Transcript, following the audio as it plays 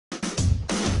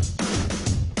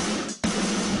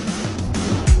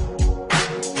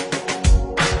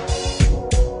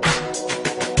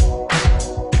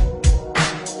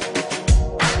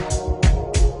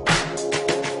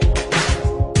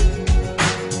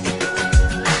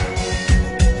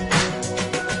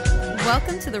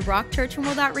Welcome to the Roth Church and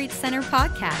World Outreach Center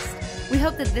podcast. We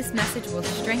hope that this message will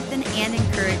strengthen and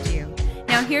encourage you.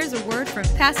 Now here's a word from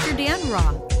Pastor Dan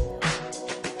Roth.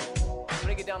 I'm going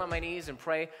to get down on my knees and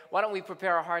pray. Why don't we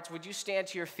prepare our hearts? Would you stand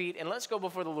to your feet and let's go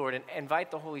before the Lord and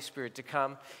invite the Holy Spirit to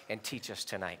come and teach us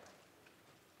tonight.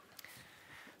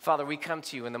 Father, we come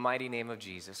to you in the mighty name of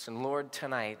Jesus. And Lord,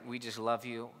 tonight, we just love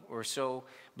you. We're so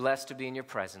blessed to be in your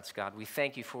presence, God. We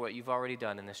thank you for what you've already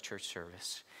done in this church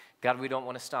service. God, we don't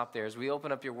want to stop there. As we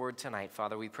open up your word tonight,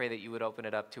 Father, we pray that you would open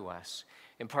it up to us.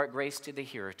 Impart grace to the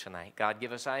hearer tonight. God,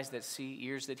 give us eyes that see,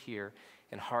 ears that hear,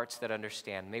 and hearts that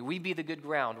understand. May we be the good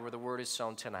ground where the word is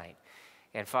sown tonight.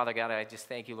 And Father God, I just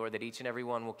thank you, Lord, that each and every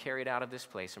one will carry it out of this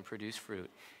place and produce fruit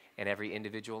in every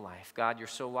individual life. God, you're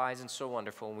so wise and so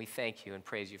wonderful, and we thank you and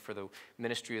praise you for the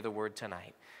ministry of the word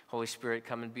tonight. Holy Spirit,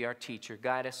 come and be our teacher.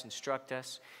 Guide us, instruct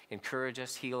us, encourage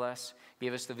us, heal us,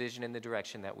 give us the vision and the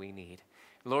direction that we need.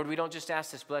 Lord, we don't just ask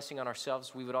this blessing on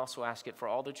ourselves, we would also ask it for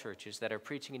all the churches that are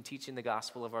preaching and teaching the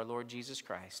gospel of our Lord Jesus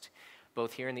Christ,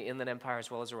 both here in the Inland Empire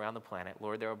as well as around the planet.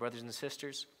 Lord, they're our brothers and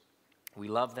sisters. We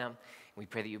love them, and we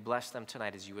pray that you bless them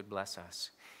tonight as you would bless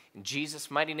us. In Jesus'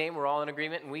 mighty name, we're all in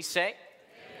agreement, and we say,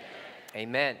 Amen.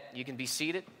 Amen. You can be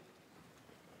seated.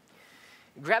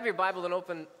 Grab your Bible and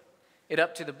open it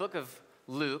up to the book of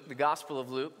Luke, the Gospel of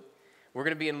Luke. We're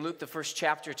going to be in Luke, the first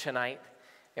chapter tonight.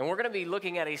 And we're going to be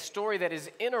looking at a story that is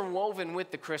interwoven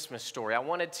with the Christmas story. I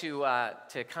wanted to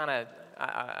kind of,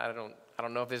 I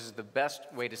don't know if this is the best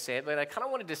way to say it, but I kind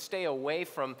of wanted to stay away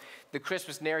from the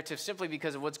Christmas narrative simply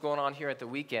because of what's going on here at the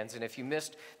weekends. And if you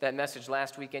missed that message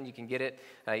last weekend, you can get it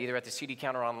either at the CD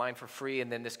counter or online for free. And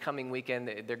then this coming weekend,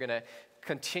 they're going to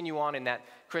continue on in that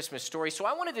Christmas story. So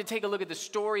I wanted to take a look at the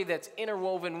story that's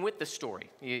interwoven with the story.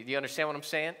 You understand what I'm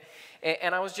saying?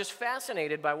 And I was just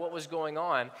fascinated by what was going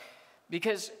on,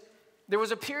 because there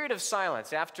was a period of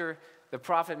silence after the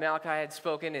prophet Malachi had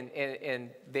spoken and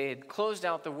they had closed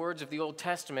out the words of the Old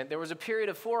Testament. There was a period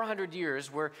of 400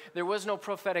 years where there was no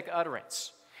prophetic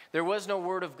utterance. There was no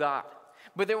word of God.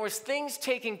 But there was things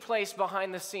taking place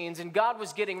behind the scenes, and God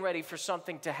was getting ready for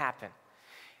something to happen.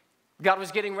 God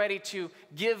was getting ready to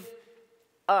give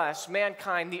us,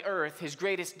 mankind, the earth, his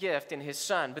greatest gift in his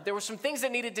Son. But there were some things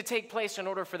that needed to take place in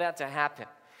order for that to happen.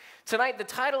 Tonight, the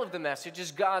title of the message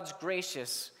is God's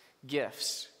Gracious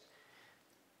Gifts.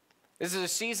 This is a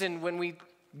season when we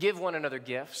give one another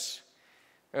gifts.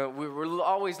 We're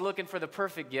always looking for the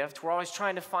perfect gift. We're always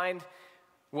trying to find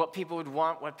what people would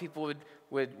want, what people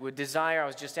would desire. I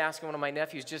was just asking one of my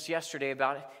nephews just yesterday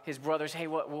about his brothers. Hey,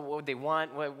 what would they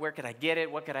want? Where could I get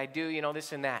it? What could I do? You know,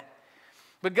 this and that.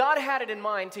 But God had it in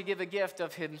mind to give a gift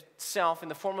of himself in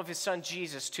the form of his Son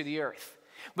Jesus to the earth.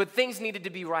 But things needed to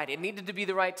be right. It needed to be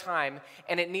the right time,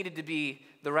 and it needed to be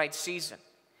the right season.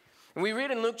 And we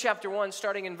read in Luke chapter 1,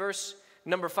 starting in verse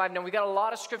number 5. Now, we got a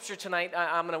lot of scripture tonight.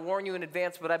 I'm going to warn you in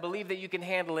advance, but I believe that you can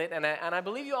handle it. And I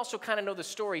believe you also kind of know the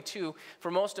story, too, for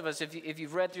most of us, if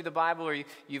you've read through the Bible or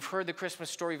you've heard the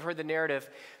Christmas story, you've heard the narrative.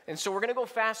 And so we're going to go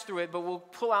fast through it, but we'll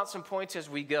pull out some points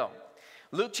as we go.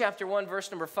 Luke chapter 1,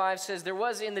 verse number 5 says, "There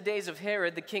was in the days of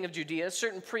Herod, the king of Judea, a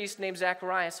certain priest named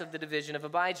Zacharias of the division of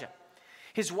Abijah.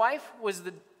 His wife was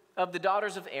of the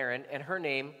daughters of Aaron, and her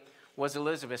name was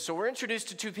Elizabeth." So we're introduced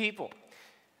to two people.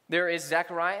 There is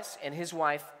Zacharias and his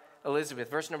wife Elizabeth.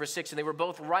 Verse number 6, "And they were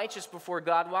both righteous before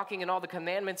God, walking in all the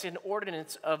commandments and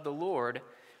ordinance of the Lord,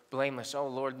 blameless." Oh,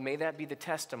 Lord, may that be the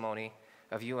testimony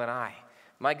of you and I.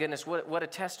 My goodness, what a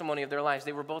testimony of their lives.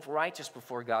 They were both righteous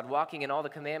before God, walking in all the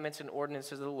commandments and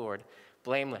ordinances of the Lord,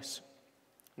 blameless.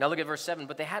 Now look at verse 7,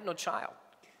 "But they had no child,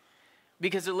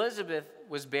 because Elizabeth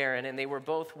was barren, and they were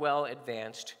both well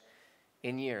advanced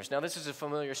in years." Now, this is a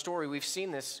familiar story. We've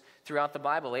seen this throughout the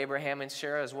Bible. Abraham and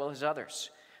Sarah, as well as others,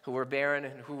 who were barren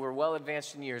and who were well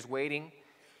advanced in years, waiting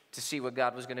to see what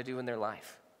God was going to do in their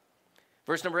life.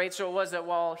 Verse number 8, "So it was that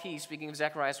while he," speaking of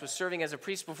Zacharias, "was serving as a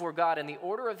priest before God in the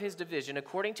order of his division,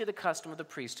 according to the custom of the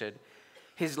priesthood,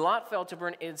 his lot fell to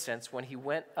burn incense when he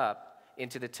went up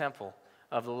into the temple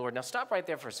of the Lord." Now, stop right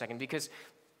there for a second, because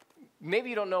maybe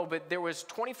you don't know, but there was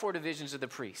 24 divisions of the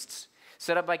priests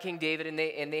set up by King David, and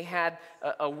they had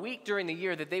a week during the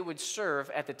year that they would serve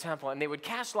at the temple, and they would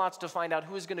cast lots to find out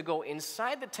who was going to go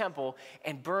inside the temple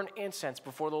and burn incense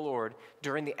before the Lord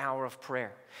during the hour of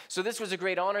prayer. So this was a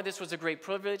great honor. This was a great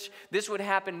privilege. This would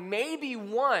happen maybe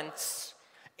once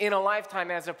in a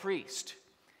lifetime as a priest.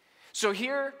 So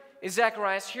here is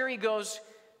Zacharias. Here he goes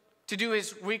to do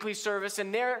his weekly service,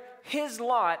 and there his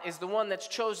lot is the one that's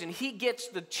chosen. He gets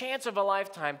the chance of a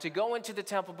lifetime to go into the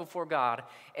temple before God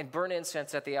and burn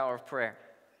incense at the hour of prayer.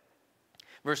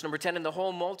 Verse number 10, "And the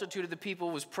whole multitude of the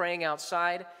people was praying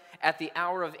outside, at the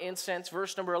hour of incense.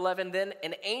 Verse number 11, then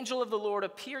an angel of the Lord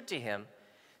appeared to him,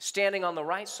 standing on the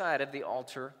right side of the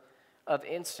altar of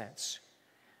incense.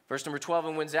 Verse number 12,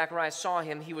 and when Zacharias saw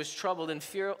him, he was troubled, and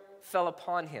fear fell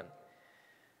upon him.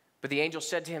 But the angel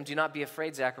said to him, do not be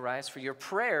afraid, Zacharias, for your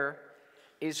prayer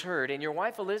is heard, and your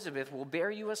wife Elizabeth will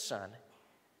bear you a son,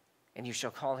 and you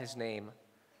shall call his name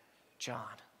John.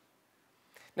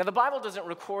 Now, the Bible doesn't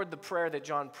record the prayer that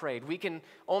John prayed. We can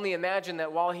only imagine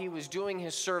that while he was doing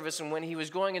his service and when he was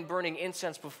going and burning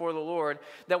incense before the Lord,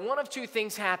 that one of two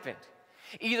things happened.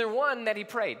 Either one, that he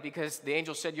prayed because the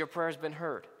angel said, your prayer has been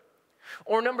heard.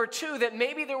 Or number two, that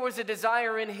maybe there was a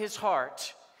desire in his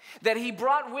heart that he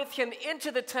brought with him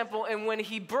into the temple, and when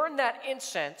he burned that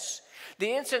incense,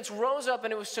 the incense rose up,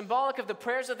 and it was symbolic of the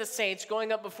prayers of the saints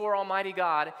going up before Almighty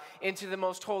God into the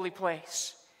most holy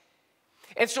place.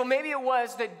 And so maybe it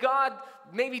was that God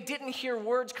maybe didn't hear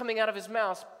words coming out of his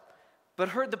mouth, but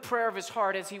heard the prayer of his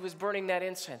heart as he was burning that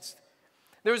incense.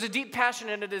 There was a deep passion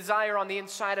and a desire on the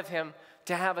inside of him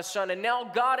to have a son, and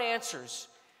now God answers.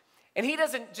 And he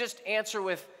doesn't just answer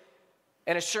with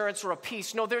an assurance or a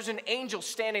peace. No, there's an angel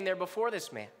standing there before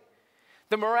this man.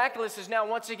 The miraculous is now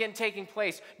once again taking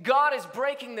place. God is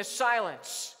breaking the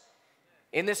silence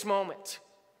in this moment.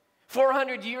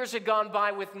 400 years had gone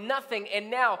by with nothing,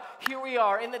 and now here we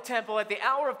are in the temple at the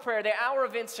hour of prayer, the hour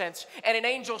of incense, and an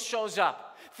angel shows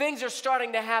up. Things are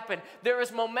starting to happen. There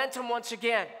is momentum once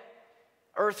again.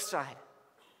 Earthside.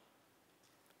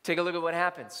 Take a look at what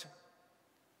happens.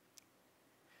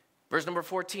 Verse number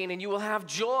 14, and you will have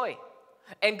joy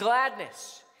and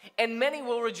gladness, and many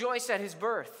will rejoice at his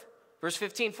birth. Verse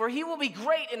 15, for he will be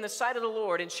great in the sight of the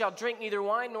Lord, and shall drink neither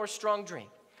wine nor strong drink.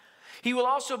 He will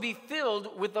also be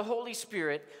filled with the Holy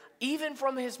Spirit, even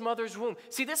from his mother's womb.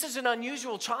 See, this is an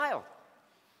unusual child.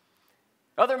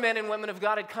 Other men and women of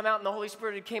God had come out, and the Holy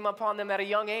Spirit had came upon them at a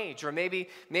young age, or maybe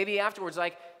afterwards,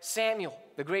 like Samuel,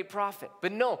 the great prophet.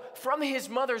 But no, from his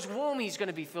mother's womb, he's going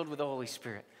to be filled with the Holy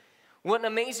Spirit. What an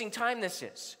amazing time this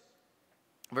is.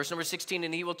 Verse number 16,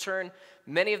 and he will turn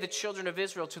many of the children of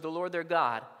Israel to the Lord their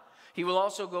God. He will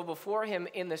also go before him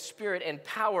in the spirit and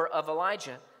power of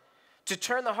Elijah, to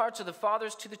turn the hearts of the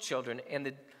fathers to the children and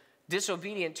the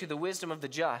disobedient to the wisdom of the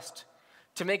just,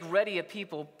 to make ready a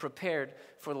people prepared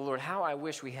for the Lord. How I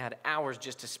wish we had hours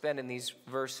just to spend in these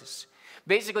verses.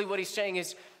 Basically what he's saying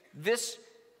is this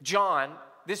John,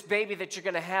 this baby that you're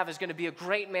going to have is going to be a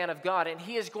great man of God, and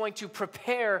he is going to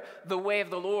prepare the way of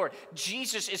the Lord.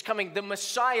 Jesus is coming. The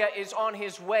Messiah is on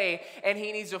his way, and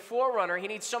he needs a forerunner. He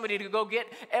needs somebody to go get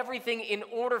everything in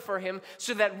order for him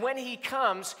so that when he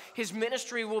comes, his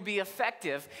ministry will be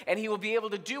effective, and he will be able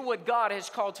to do what God has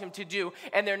called him to do.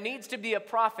 And there needs to be a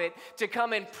prophet to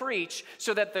come and preach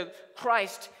so that the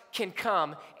Christ can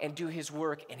come and do his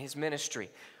work and his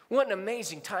ministry. What an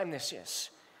amazing time this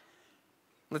is.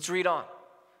 Let's read on.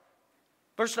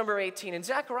 Verse number 18, and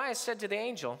Zacharias said to the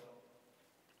angel,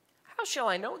 how shall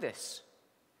I know this?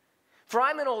 For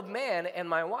I'm an old man, and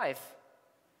my wife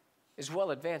is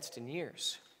well advanced in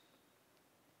years.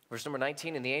 Verse number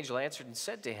 19, and the angel answered and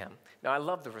said to him. Now, I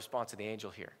love the response of the angel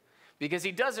here, because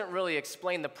he doesn't really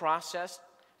explain the process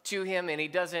to him, and he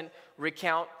doesn't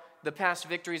recount the past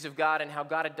victories of God and how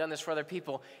God had done this for other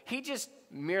people. He just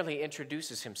merely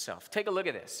introduces himself. Take a look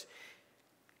at this.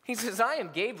 He says, I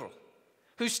am Gabriel,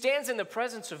 who stands in the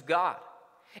presence of God,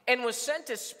 and was sent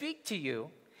to speak to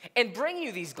you and bring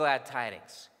you these glad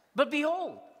tidings. But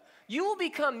behold, you will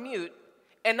become mute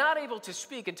and not able to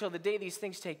speak until the day these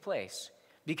things take place,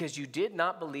 because you did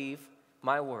not believe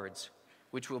my words,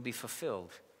 which will be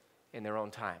fulfilled in their own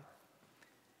time.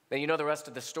 Then you know the rest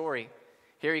of the story.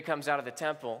 Here he comes out of the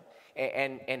temple,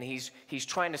 and he's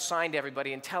trying to sign to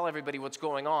everybody and tell everybody what's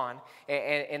going on.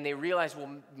 And they realize, well,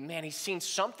 man, he's seen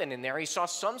something in there. He saw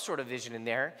some sort of vision in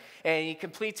there. And he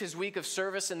completes his week of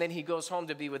service, and then he goes home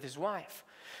to be with his wife.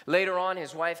 Later on,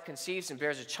 his wife conceives and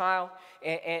bears a child.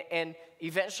 And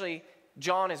eventually,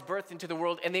 John is birthed into the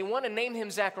world. And they want to name him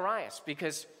Zacharias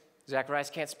because Zacharias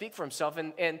can't speak for himself.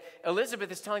 And Elizabeth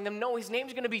is telling them, no, his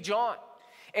name's going to be John.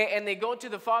 And they go to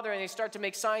the father and they start to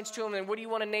make signs to him. And what do you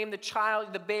want to name the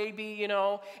child, the baby, you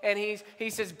know? And he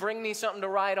says, bring me something to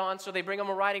write on. So they bring him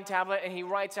a writing tablet, and he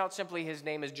writes out simply his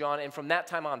name is John. And from that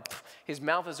time on, his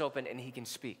mouth is open and he can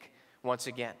speak once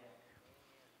again.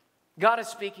 God is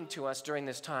speaking to us during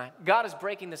this time. God is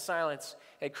breaking the silence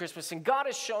at Christmas. And God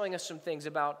is showing us some things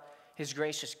about his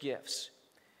gracious gifts.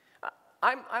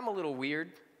 I'm a little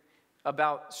weird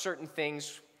about certain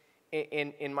things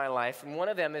in my life, and one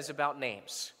of them is about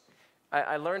names.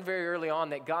 I learned very early on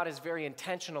that God is very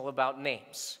intentional about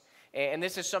names. And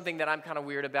this is something that I'm kind of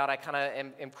weird about. I kind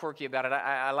of am quirky about it.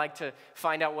 I like to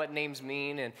find out what names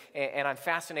mean, and I'm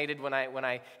fascinated when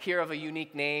I hear of a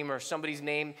unique name or somebody's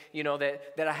name,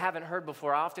 that I haven't heard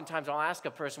before. Oftentimes I'll ask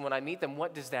a person when I meet them,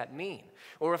 what does that mean?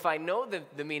 Or if I know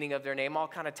the meaning of their name, I'll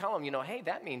kind of tell them, hey,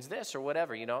 that means this or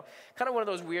whatever, kind of one of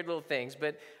those weird little things.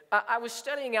 But I was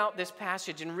studying out this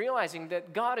passage and realizing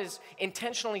that God is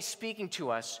intentionally speaking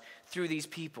to us through these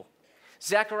people.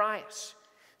 Zacharias,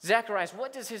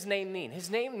 what does his name mean? His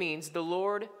name means the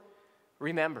Lord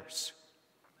remembers.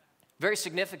 Very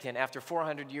significant after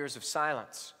 400 years of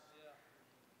silence.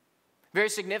 Very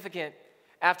significant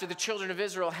after the children of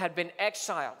Israel had been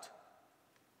exiled.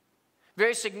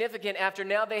 Very significant after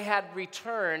now they had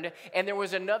returned and there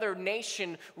was another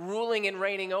nation ruling and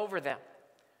reigning over them,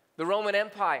 the Roman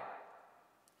Empire.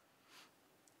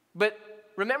 But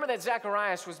remember that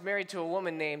Zacharias was married to a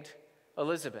woman named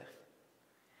Elizabeth.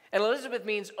 And Elizabeth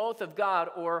means oath of God,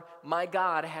 or my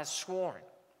God has sworn.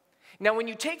 Now, when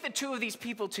you take the two of these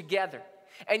people together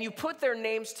and you put their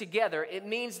names together, it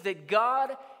means that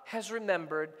God has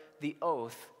remembered the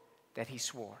oath that he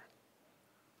swore.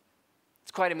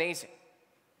 It's quite amazing.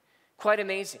 Quite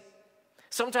amazing.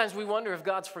 Sometimes we wonder if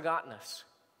God's forgotten us.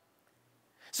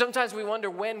 Sometimes we wonder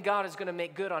when God is going to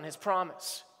make good on his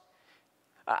promise.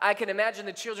 I can imagine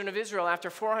the children of Israel,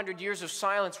 after 400 years of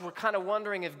silence, were kind of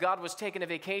wondering if God was taking a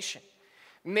vacation.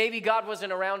 Maybe God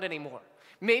wasn't around anymore.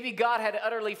 Maybe God had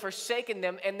utterly forsaken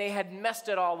them and they had messed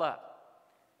it all up.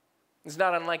 It's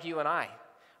not unlike you and I.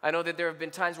 I know that there have been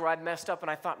times where I've messed up and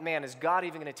I thought, man, is God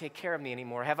even going to take care of me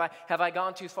anymore? Have I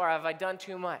gone too far? Have I done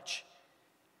too much?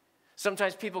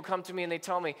 Sometimes people come to me and they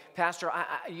tell me, Pastor,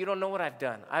 you don't know what I've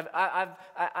done.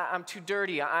 I'm too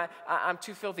dirty. I'm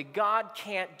too filthy. God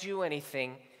can't do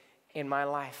anything in my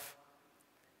life.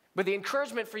 But the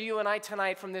encouragement for you and I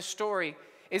tonight from this story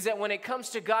is that when it comes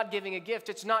to God giving a gift,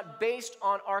 it's not based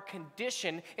on our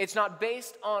condition, it's not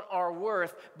based on our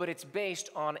worth, but it's based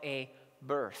on a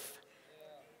birth.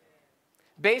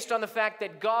 Based on the fact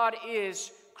that God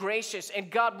is gracious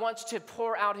and God wants to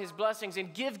pour out his blessings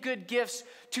and give good gifts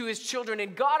to his children.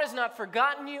 And God has not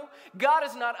forgotten you. God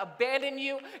has not abandoned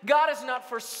you. God has not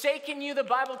forsaken you, the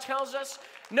Bible tells us.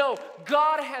 No,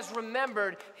 God has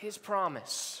remembered his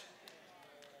promise.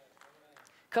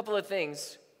 A couple of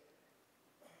things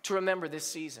to remember this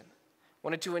season.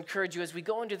 Wanted to encourage you as we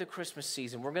go into the Christmas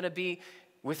season. We're going to be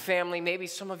with family. Maybe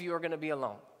some of you are going to be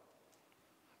alone.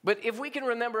 But if we can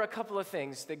remember a couple of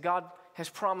things that God has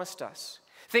promised us,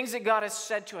 things that God has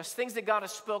said to us, things that God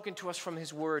has spoken to us from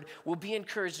his word, we'll be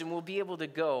encouraged and we'll be able to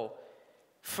go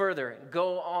further,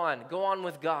 go on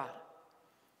with God.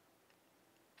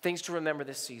 Things to remember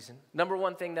this season. Number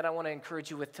one thing that I want to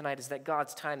encourage you with tonight is that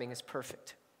God's timing is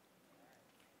perfect.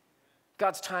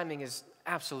 God's timing is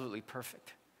absolutely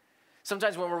perfect.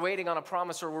 Sometimes when we're waiting on a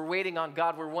promise or we're waiting on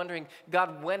God, we're wondering,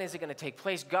 God, when is it going to take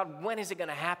place? God, when is it going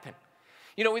to happen?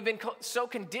 We've been so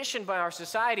conditioned by our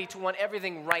society to want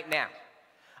everything right now.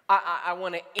 I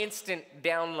want an instant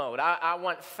download. I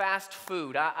want fast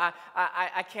food.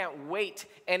 I can't wait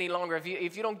any longer.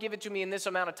 If you don't give it to me in this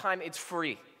amount of time, it's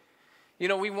free.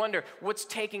 We wonder, what's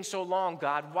taking so long,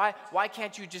 God? Why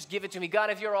can't you just give it to me?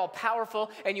 God, if you're all powerful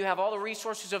and you have all the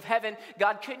resources of heaven,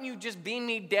 God, couldn't you just beam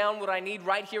me down what I need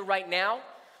right here, right now?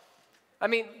 I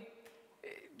mean,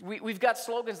 we've got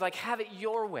slogans like, have it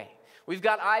your way. We've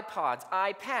got iPods,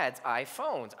 iPads,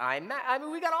 iPhones,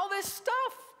 we got all this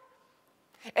stuff.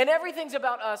 And everything's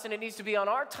about us, and it needs to be on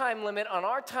our time limit, on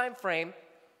our time frame.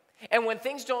 And when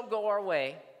things don't go our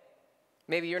way,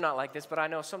 maybe you're not like this, but I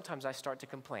know sometimes I start to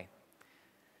complain.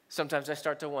 Sometimes I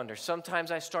start to wonder.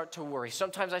 Sometimes I start to worry.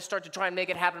 Sometimes I start to try and make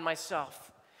it happen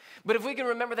myself. But if we can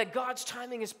remember that God's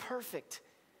timing is perfect,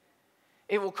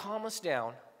 it will calm us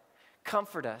down,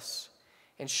 comfort us,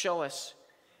 and show us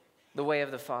the way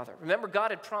of the Father. Remember,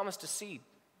 God had promised a seed.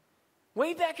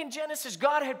 Way back in Genesis,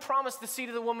 God had promised the seed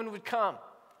of the woman would come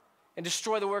and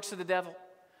destroy the works of the devil.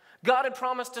 God had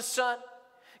promised a son.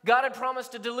 God had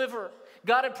promised a deliverer.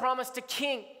 God had promised a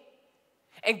king.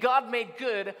 And God made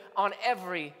good on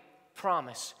every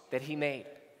promise that he made.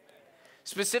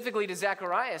 Specifically to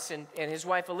Zacharias and his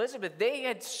wife Elizabeth, they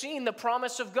had seen the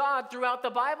promise of God throughout the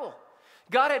Bible.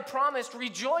 God had promised,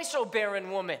 rejoice, O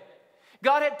barren woman.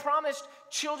 God had promised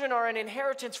children are an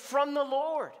inheritance from the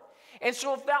Lord. And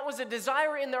so if that was a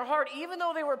desire in their heart, even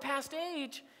though they were past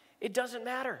age, it doesn't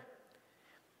matter.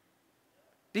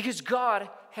 Because God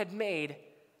had made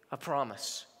a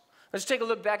promise. Let's take a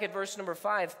look back at verse number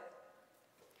 5.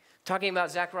 Talking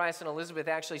about Zacharias and Elizabeth,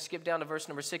 actually skip down to verse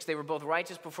number 6. They were both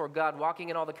righteous before God, walking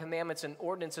in all the commandments and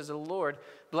ordinances of the Lord,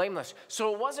 blameless.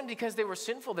 So it wasn't because they were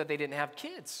sinful that they didn't have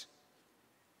kids.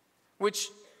 Which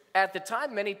at the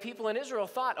time, many people in Israel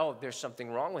thought, oh, there's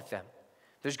something wrong with them.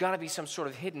 There's got to be some sort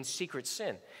of hidden secret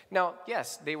sin. Now,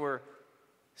 yes, they were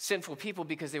sinful people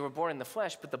because they were born in the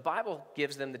flesh, but the Bible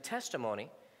gives them the testimony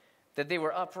that they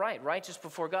were upright, righteous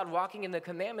before God, walking in the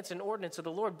commandments and ordinance of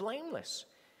the Lord, blameless.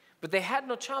 But they had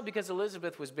no child because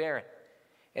Elizabeth was barren,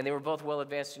 and they were both well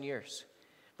advanced in years.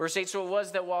 Verse 8, so it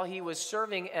was that while he was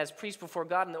serving as priest before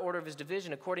God in the order of his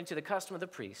division, according to the custom of the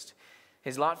priest,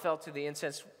 his lot fell to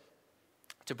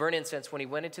burn incense when he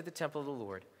went into the temple of the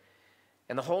Lord.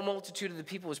 And the whole multitude of the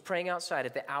people was praying outside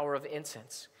at the hour of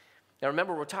incense. Now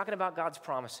remember, we're talking about God's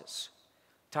promises.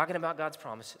 Talking about God's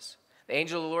promises. The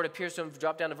angel of the Lord appears to him,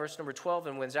 drop down to verse number 12,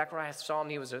 and when Zacharias saw him,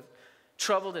 he was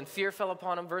troubled, and fear fell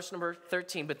upon him. Verse number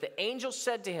 13, but the angel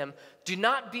said to him, do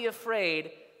not be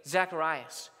afraid,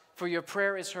 Zacharias, for your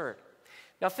prayer is heard.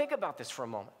 Now think about this for a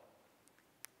moment.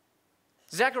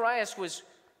 Zacharias was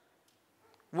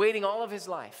waiting all of his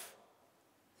life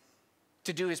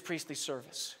to do his priestly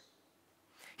service.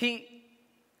 He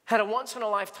had a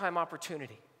once-in-a-lifetime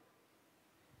opportunity.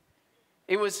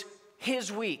 It was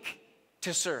his week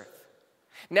to serve.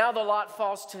 Now the lot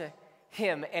falls to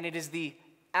him, and it is the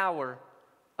hour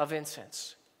of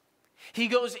incense. He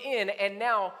goes in, and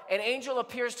now an angel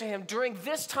appears to him during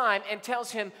this time and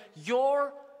tells him,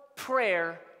 your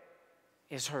prayer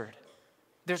is heard.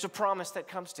 There's a promise that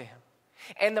comes to him.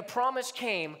 And the promise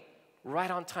came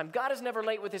right on time. God is never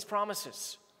late with his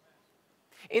promises.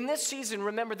 In this season,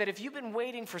 remember that if you've been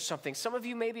waiting for something, some of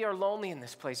you maybe are lonely in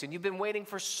this place, and you've been waiting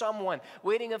for someone,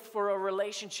 waiting for a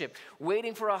relationship,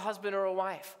 waiting for a husband or a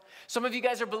wife. Some of you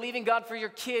guys are believing God for your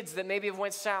kids that maybe have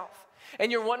went south.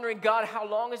 And you're wondering, God, how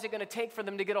long is it going to take for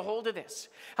them to get a hold of this?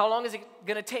 How long is it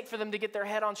going to take for them to get their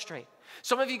head on straight?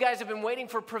 Some of you guys have been waiting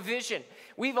for provision.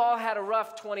 We've all had a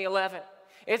rough 2011.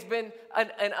 It's been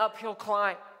an uphill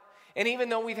climb. And even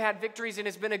though we've had victories and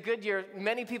it's been a good year,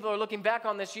 many people are looking back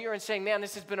on this year and saying, man,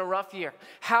 this has been a rough year.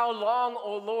 How long,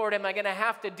 oh Lord, am I going to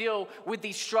have to deal with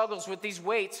these struggles, with these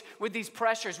weights, with these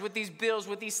pressures, with these bills,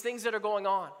 with these things that are going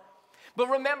on?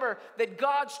 But remember that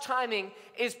God's timing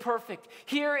is perfect.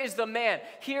 Here is the man,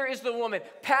 here is the woman,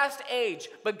 past age,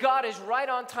 but God is right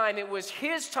on time. It was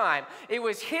his time, it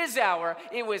was his hour,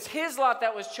 it was his lot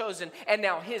that was chosen, and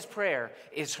now his prayer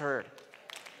is heard.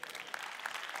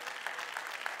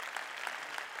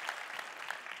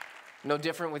 No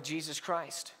different with Jesus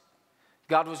Christ.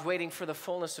 God was waiting for the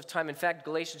fullness of time. In fact,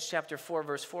 Galatians chapter 4,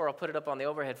 verse 4, I'll put it up on the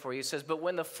overhead for you. It says, but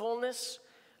when the fullness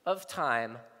of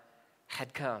time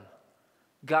had come,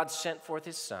 God sent forth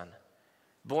his son,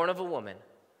 born of a woman,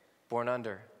 born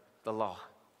under the law.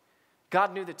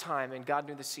 God knew the time and God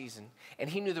knew the season, and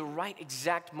he knew the right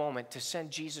exact moment to send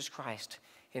Jesus Christ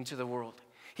into the world.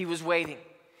 He was waiting.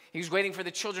 He was waiting for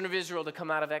the children of Israel to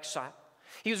come out of exile.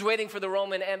 He was waiting for the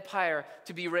Roman Empire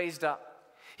to be raised up.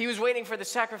 He was waiting for the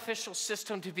sacrificial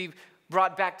system to be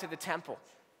brought back to the temple,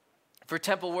 for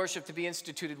temple worship to be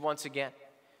instituted once again.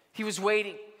 He was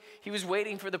waiting. He was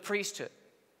waiting for the priesthood.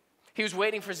 He was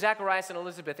waiting for Zacharias and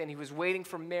Elizabeth, and he was waiting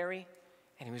for Mary,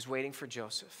 and he was waiting for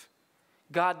Joseph.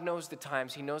 God knows the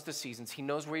times. He knows the seasons. He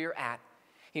knows where you're at.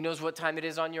 He knows what time it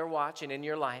is on your watch and in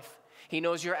your life. He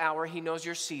knows your hour. He knows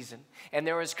your season. And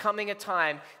there is coming a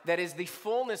time that is the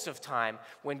fullness of time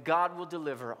when God will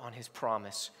deliver on his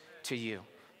promise to you.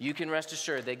 You can rest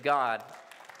assured that God,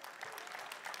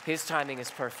 his timing is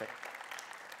perfect.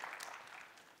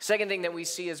 Second thing that we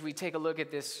see as we take a look at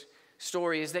this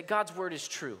story is that God's word is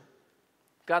true.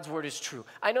 God's word is true.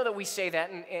 I know that we say that,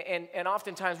 and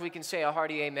oftentimes we can say a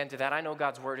hearty amen to that. I know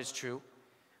God's word is true.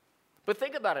 But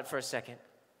think about it for a second.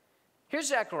 Here's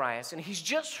Zacharias, and he's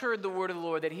just heard the word of the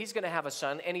Lord that he's going to have a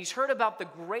son, and he's heard about the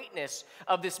greatness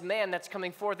of this man that's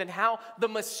coming forth and how the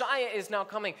Messiah is now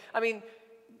coming. I mean,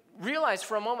 realize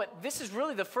for a moment, this is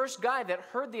really the first guy that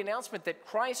heard the announcement that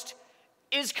Christ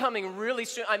is coming really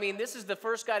soon. I mean, this is the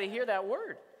first guy to hear that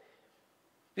word,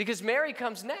 because Mary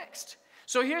comes next.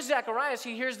 So here's Zacharias.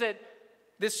 He hears that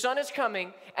this son is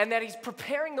coming and that he's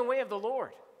preparing the way of the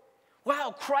Lord.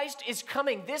 Wow, Christ is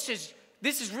coming. This is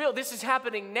real. This is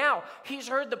happening now. He's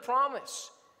heard the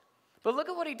promise. But look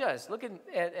at what he does. Look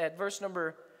at verse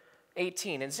number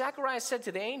 18. And Zacharias said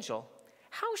to the angel,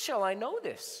 how shall I know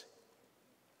this?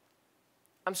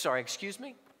 I'm sorry, excuse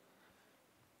me?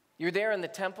 You're there in the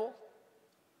temple,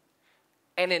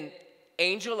 and an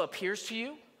angel appears to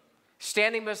you,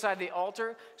 standing beside the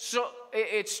altar, so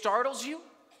it startles you,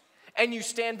 and you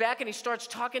stand back and he starts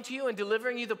talking to you and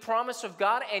delivering you the promise of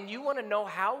God, and you want to know,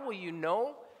 how will you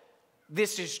know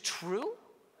this is true?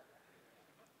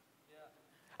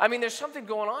 I mean, there's something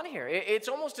going on here. It's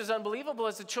almost as unbelievable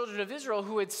as the children of Israel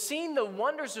who had seen the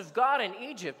wonders of God in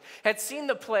Egypt, had seen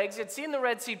the plagues, had seen the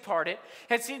Red Sea parted,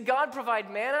 had seen God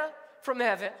provide manna from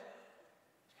heaven,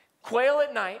 quail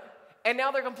at night, and now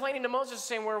they're complaining to Moses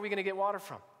saying, where are we going to get water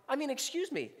from? I mean,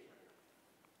 excuse me.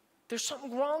 There's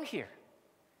something wrong here.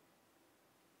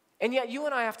 And yet you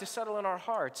and I have to settle in our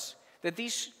hearts that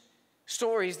these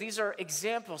stories, these are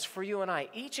examples for you and I.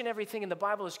 Each and everything in the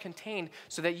Bible is contained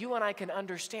so that you and I can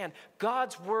understand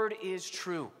God's word is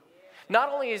true. Not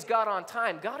only is God on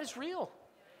time, God is real.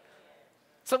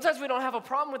 Sometimes we don't have a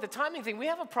problem with the timing thing. We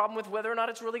have a problem with whether or not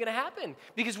it's really going to happen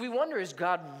because we wonder, is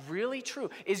God really true?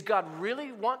 Is God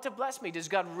really want to bless me? Does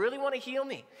God really want to heal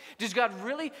me? Does God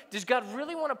really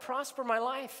want to prosper my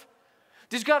life?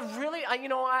 Does God really,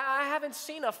 I haven't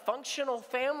seen a functional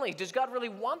family. Does God really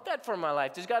want that for my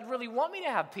life? Does God really want me to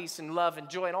have peace and love and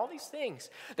joy and all these things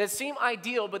that seem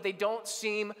ideal, but they don't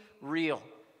seem real?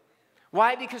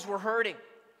 Why? Because we're hurting.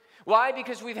 Why?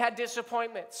 Because we've had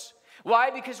disappointments.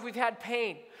 Why? Because we've had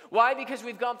pain. Why? Because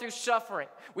we've gone through suffering.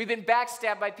 We've been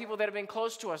backstabbed by people that have been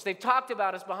close to us. They've talked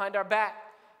about us behind our back.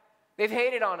 They've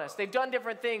hated on us. They've done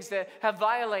different things that have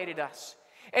violated us.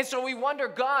 And so we wonder,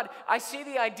 God, I see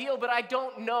the ideal, but I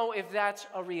don't know if that's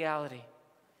a reality.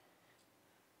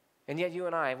 And yet you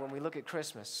and I, when we look at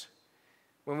Christmas,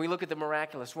 when we look at the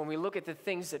miraculous, when we look at the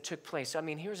things that took place, I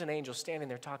mean, here's an angel standing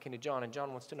there talking to John, and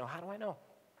John wants to know, how do I know?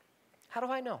 How do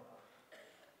I know?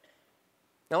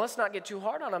 Now, let's not get too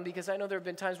hard on him because I know there have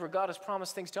been times where God has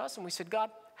promised things to us, and we said, God,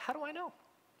 how do I know?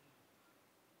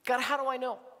 God, how do I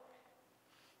know?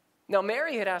 Now,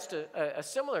 Mary had asked a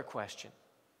similar question.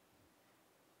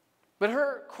 But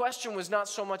her question was not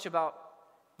so much about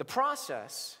the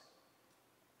possibility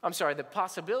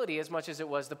as much as it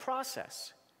was the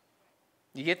process.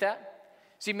 You get that?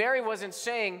 See, Mary wasn't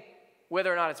saying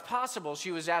whether or not it's possible.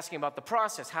 She was asking about the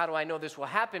process. How do I know this will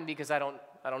happen? Because I don't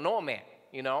know a man,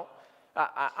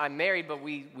 I'm married, but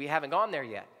we haven't gone there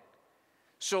yet.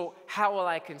 So how will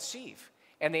I conceive?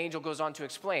 And the angel goes on to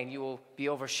explain, you will be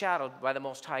overshadowed by the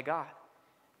Most High God.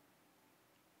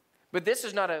 But this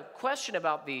is not a question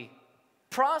about the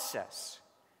process.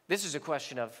 This is a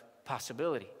question of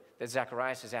possibility that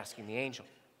Zacharias is asking the angel.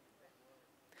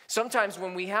 Sometimes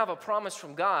when we have a promise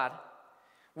from God,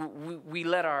 we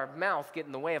let our mouth get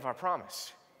in the way of our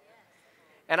promise.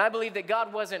 And I believe that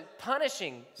God wasn't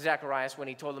punishing Zacharias when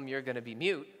he told him you're going to be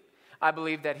mute. I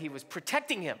believe that he was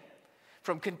protecting him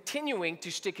from continuing to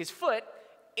stick his foot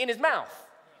in his mouth.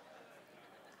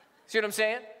 See what I'm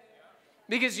saying?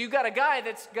 Because you got a guy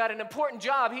that's got an important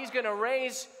job. He's going to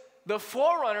raise the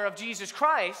forerunner of Jesus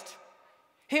Christ.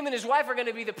 Him and his wife are going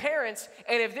to be the parents.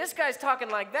 And if this guy's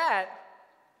talking like that,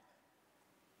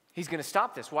 he's going to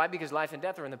stop this. Why? Because life and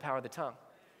death are in the power of the tongue.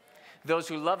 Those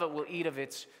who love it will eat of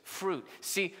its fruit.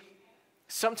 See,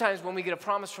 sometimes when we get a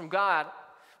promise from God,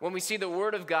 when we see the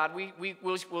word of God,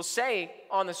 we'll say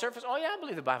on the surface, oh yeah, I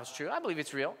believe the Bible's true. I believe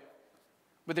it's real.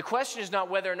 But the question is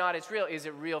not whether or not it's real. Is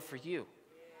it real for you?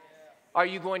 Are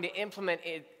you going to implement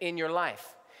it in your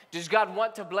life? Does God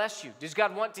want to bless you? Does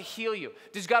God want to heal you?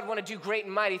 Does God want to do great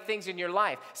and mighty things in your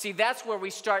life? See, that's where we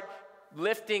start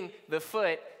lifting the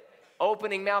foot,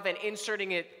 opening mouth, and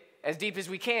inserting it as deep as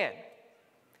we can.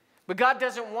 But God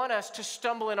doesn't want us to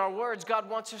stumble in our words. God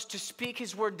wants us to speak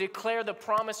his word, declare the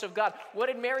promise of God. What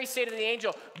did Mary say to the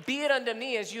angel? Be it unto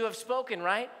me as you have spoken,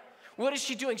 right? What is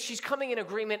she doing? She's coming in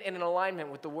agreement and in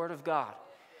alignment with the word of God.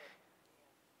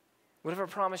 Whatever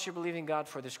promise you're believing God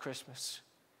for this Christmas.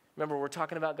 Remember, we're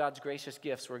talking about God's gracious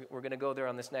gifts. We're going to go there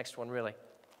on this next one, really.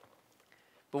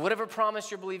 But whatever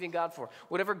promise you're believing God for,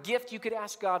 whatever gift you could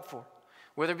ask God for,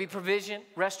 whether it be provision,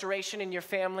 restoration in your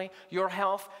family, your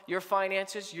health, your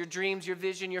finances, your dreams, your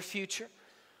vision, your future.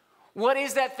 What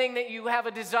is that thing that you have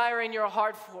a desire in your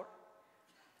heart for?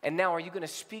 And now are you going to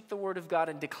speak the word of God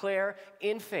and declare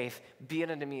in faith, be it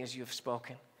unto me as you have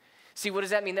spoken? See, what does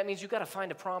that mean? That means you've got to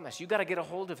find a promise. You've got to get a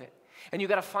hold of it. And you've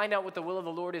got to find out what the will of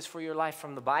the Lord is for your life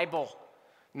from the Bible.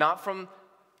 Not from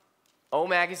O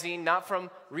Magazine, not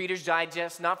from Reader's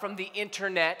Digest, not from the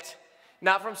internet,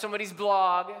 not from somebody's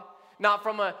blog, not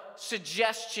from a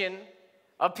suggestion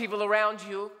of people around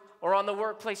you or on the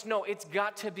workplace. No, it's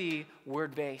got to be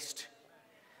word-based.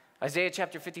 Isaiah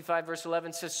chapter 55 verse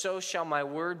 11 says, so shall my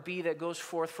word be that goes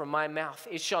forth from my mouth.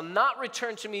 It shall not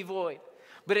return to me void,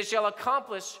 but it shall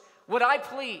accomplish what I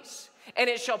please, and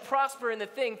it shall prosper in the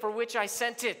thing for which I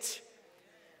sent it.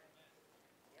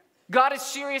 God is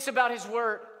serious about his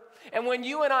word. And when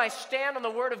you and I stand on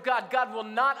the word of God, God will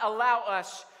not allow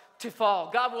us to fall.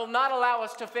 God will not allow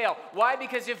us to fail. Why?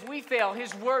 Because if we fail,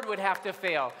 his word would have to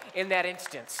fail in that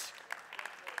instance.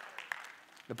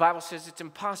 The Bible says it's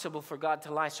impossible for God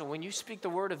to lie. So when you speak the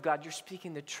word of God, you're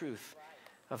speaking the truth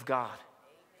of God.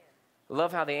 I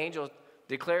love how the angel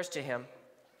declares to him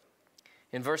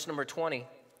in verse number 20.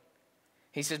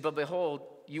 He says, but behold,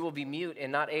 you will be mute and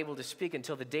not able to speak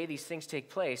until the day these things take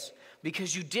place,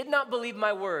 because you did not believe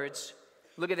my words.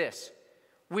 Look at this.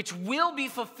 Which will be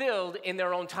fulfilled in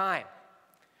their own time.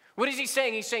 What is he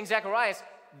saying? He's saying, Zacharias,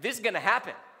 this is going to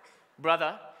happen,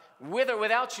 brother, with or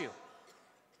without you.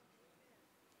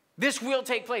 This will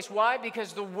take place. Why?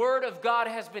 Because the word of God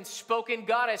has been spoken.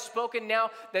 God has spoken now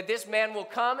that this man will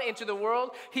come into the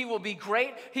world. He will be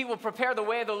great. He will prepare the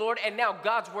way of the Lord. And now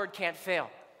God's word can't fail.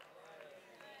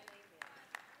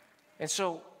 And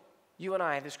so you and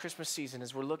I, this Christmas season,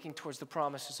 as we're looking towards the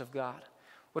promises of God,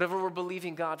 whatever we're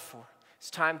believing God for,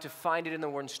 it's time to find it in the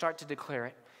word and start to declare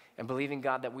it and believing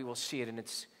God that we will see it in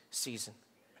its season.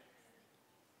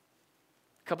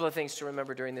 A couple of things to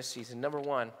remember during this season. Number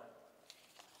one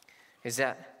is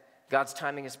that God's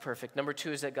timing is perfect. Number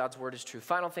two is that God's word is true.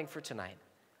 Final thing for tonight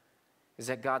is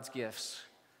that God's gifts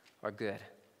are good.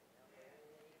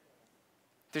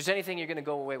 If there's anything you're going to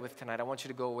go away with tonight, I want you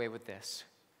to go away with this.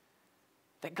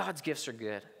 That God's gifts are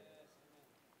good.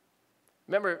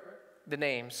 Remember the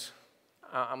names.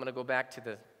 I'm going to go back to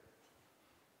the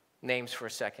names for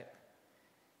a second.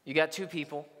 You got two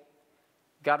people.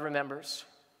 God remembers,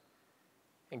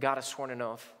 and God has sworn an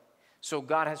oath. So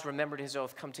God has remembered his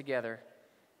oath come together,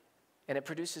 and it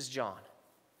produces John.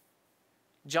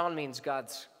 John means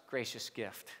God's gracious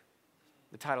gift,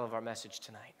 the title of our message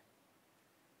tonight.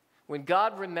 When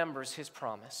God remembers his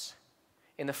promise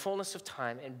in the fullness of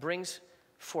time and brings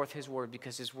forth his word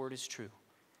because his word is true,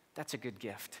 that's a good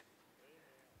gift.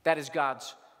 That is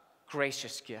God's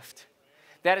gracious gift.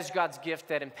 That is God's gift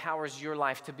that empowers your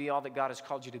life to be all that God has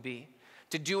called you to be,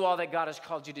 to do all that God has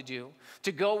called you to do,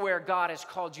 to go where God has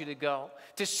called you to go,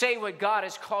 to say what God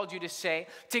has called you to say,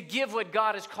 to give what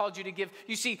God has called you to give.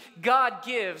 You see, God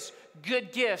gives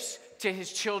good gifts to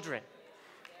his children.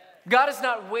 God is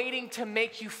not waiting to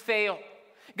make you fail.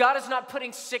 God is not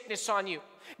putting sickness on you.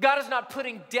 God is not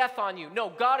putting death on you. No,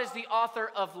 God is the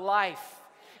author of life.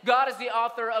 God is the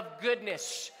author of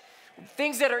goodness.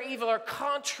 Things that are evil are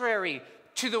contrary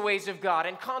to the ways of God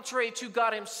and contrary to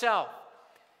God himself.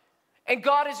 And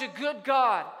God is a good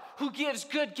God who gives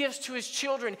good gifts to his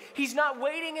children. He's not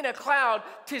waiting in a cloud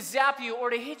to zap you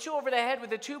or to hit you over the head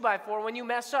with a 2x4 when you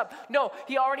mess up. No,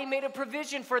 he already made a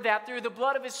provision for that through the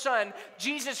blood of his son,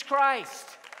 Jesus Christ.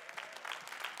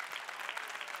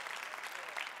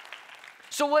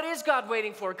 So what is God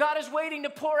waiting for? God is waiting to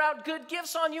pour out good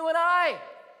gifts on you and I.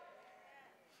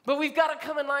 But we've got to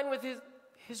come in line with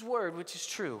his word, which is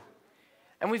true.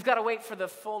 And we've got to wait for the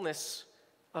fullness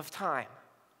of time.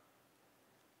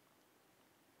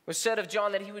 It was said of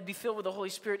John that he would be filled with the Holy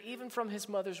Spirit even from his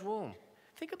mother's womb.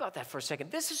 Think about that for a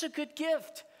second. This is a good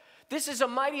gift. This is a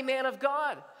mighty man of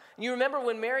God. And you remember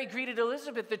when Mary greeted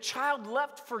Elizabeth, the child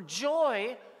leapt for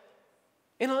joy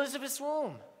in Elizabeth's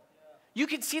womb. You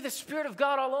can see the Spirit of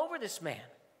God all over this man.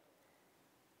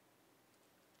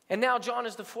 And now John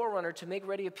is the forerunner to make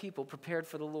ready a people prepared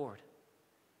for the Lord.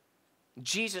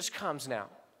 Jesus comes now.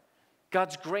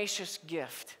 God's gracious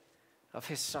gift of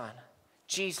his son.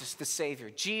 Jesus the Savior.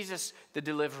 Jesus the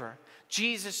Deliverer.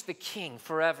 Jesus the King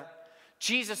forever.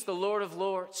 Jesus the Lord of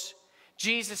Lords.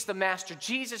 Jesus the Master.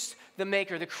 Jesus the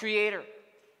Maker, the Creator.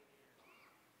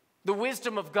 The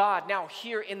wisdom of God now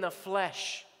here in the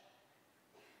flesh.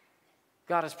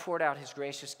 God has poured out his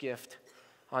gracious gift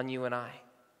on you and I.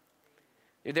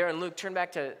 You're there in Luke. Turn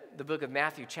back to the book of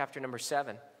Matthew, chapter number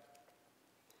 7.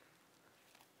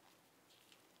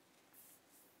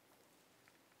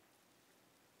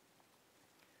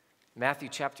 Matthew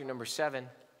chapter number 7.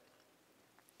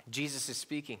 Jesus is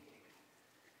speaking.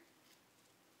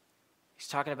 He's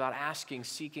talking about asking,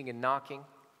 seeking, and knocking. And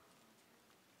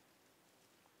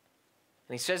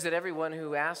he says that everyone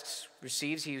who asks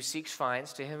receives, he who seeks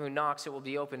finds, to him who knocks it will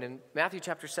be opened. In Matthew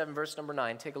chapter 7, verse number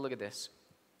 9, take a look at this.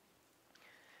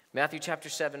 Matthew chapter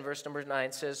 7, verse number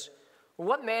 9 says,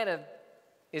 what man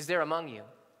is there among you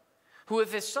who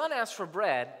if his son asks for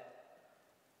bread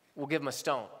will give him a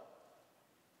stone?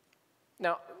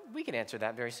 Now, we can answer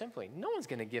that very simply. No one's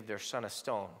going to give their son a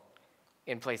stone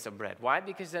in place of bread. Why?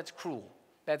 Because that's cruel.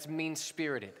 That's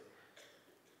mean-spirited.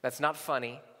 That's not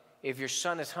funny. If your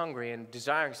son is hungry and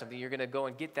desiring something, you're going to go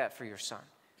and get that for your son.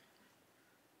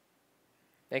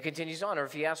 And it continues on. Or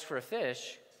if he asks for a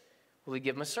fish, will he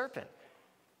give him a serpent?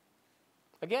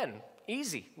 Again,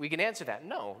 easy. We can answer that.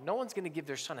 No one's going to give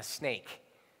their son a snake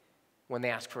when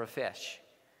they ask for a fish.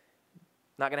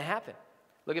 Not going to happen.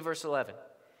 Look at verse 11.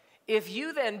 If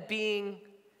you then, being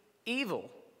evil,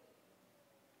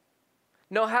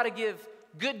 know how to give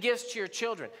good gifts to your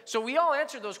children? So we all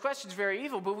answer those questions very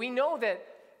evil, but we know that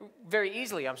very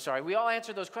easily, We all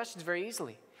answer those questions very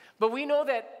easily. But we know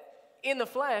that in the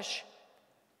flesh,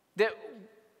 that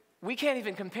we can't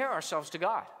even compare ourselves to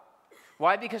God.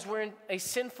 Why? Because we're in a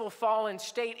sinful, fallen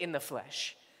state in the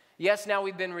flesh. Yes, now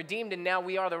we've been redeemed, and now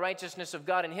we are the righteousness of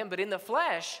God in Him. But in the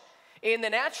flesh, in the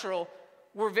natural,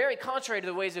 we're very contrary to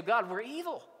the ways of God. We're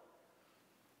evil.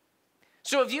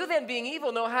 So if you then, being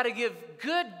evil, know how to give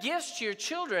good gifts to your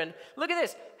children, look at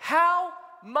this. How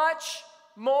much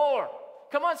more?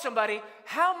 Come on, somebody.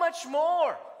 How much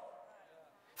more?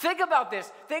 Think about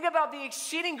this. Think about the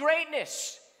exceeding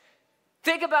greatness.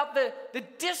 Think about the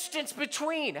distance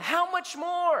between. How much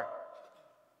more?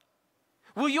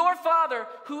 Will your Father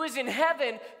who is in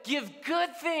heaven give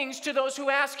good things to those who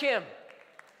ask Him?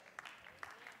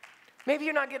 Maybe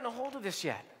you're not getting a hold of this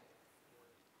yet.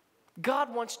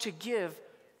 God wants to give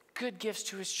good gifts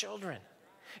to His children.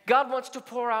 God wants to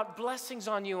pour out blessings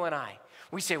on you and I.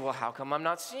 We say, well, how come I'm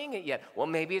not seeing it yet? Well,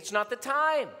 maybe it's not the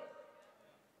time.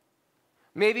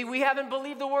 Maybe we haven't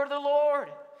believed the word of the Lord.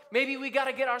 Maybe we got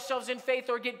to get ourselves in faith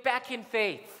or get back in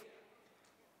faith.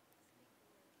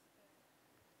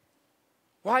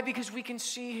 Why? Because we can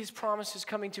see His promises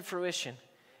coming to fruition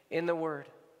in the Word.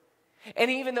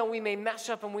 And even though we may mess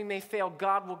up and we may fail,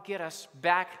 God will get us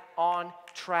back on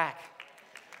track.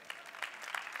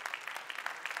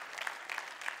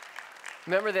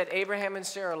 Remember that Abraham and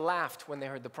Sarah laughed when they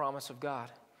heard the promise of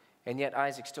God, and yet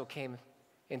Isaac still came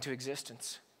into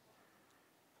existence.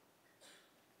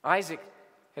 Isaac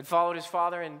had followed his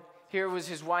father, and here was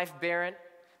his wife barren.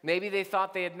 Maybe they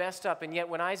thought they had messed up, and yet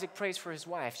when Isaac prays for his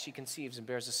wife, she conceives and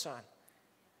bears a son.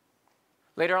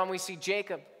 Later on, we see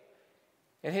Jacob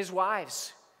and his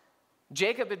wives.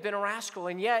 Jacob had been a rascal,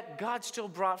 and yet God still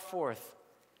brought forth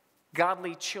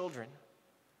godly children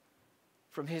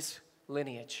from his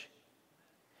lineage.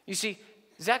 You see,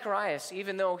 Zacharias,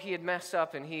 even though he had messed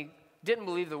up and he didn't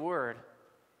believe the word,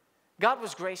 God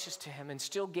was gracious to him and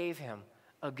still gave him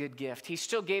a good gift. He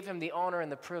still gave him the honor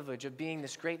and the privilege of being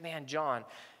this great man, John,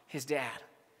 his dad.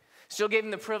 Still gave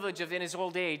him the privilege of, in his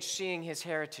old age, seeing his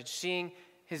heritage, seeing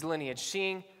his lineage,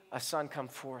 seeing a son come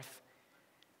forth.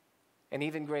 And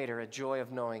even greater, a joy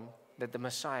of knowing that the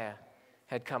Messiah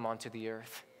had come onto the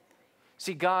earth.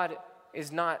 See, God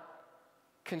is not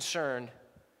concerned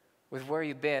with where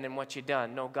you've been and what you've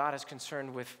done. No, God is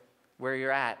concerned with where you're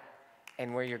at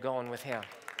and where you're going with Him.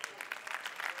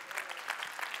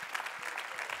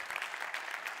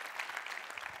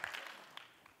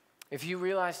 If you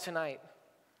realize tonight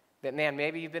that, man,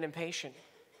 maybe you've been impatient,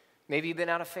 maybe you've been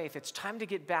out of faith, it's time to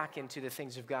get back into the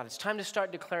things of God. It's time to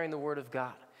start declaring the word of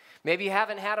God. Maybe you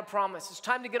haven't had a promise. It's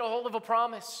time to get a hold of a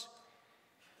promise.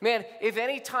 Man, if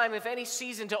any time, if any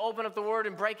season to open up the word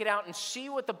and break it out and see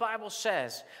what the Bible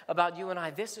says about you and I,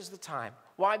 this is the time.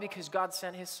 Why? Because God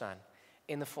sent His Son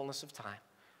in the fullness of time.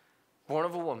 Born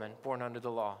of a woman, born under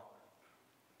the law.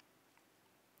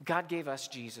 God gave us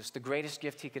Jesus, the greatest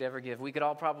gift He could ever give. We could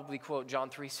all probably quote John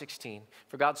 3:16.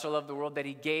 For God so loved the world that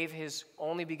He gave His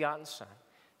only begotten Son,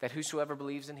 that whosoever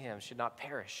believes in Him should not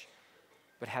perish,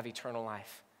 but have eternal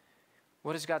life.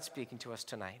 What is God speaking to us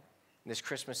tonight in this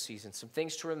Christmas season? Some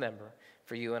things to remember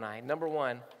for you and I. Number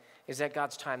one is that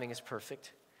God's timing is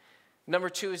perfect. Number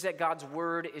two is that God's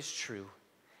word is true.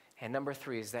 And number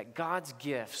three is that God's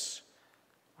gifts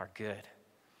are good.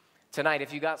 Tonight,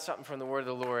 if you got something from the word of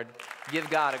the Lord, give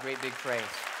God a great big praise.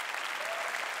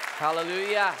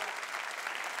 Hallelujah.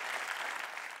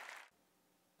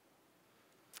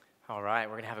 All right,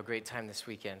 we're going to have a great time this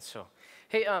weekend. So,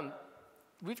 hey,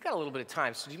 we've got a little bit of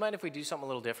time, so do you mind if we do something a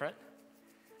little different?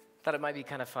 Thought it might be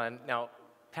kind of fun. Now,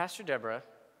 Pastor Deborah,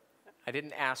 I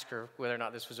didn't ask her whether or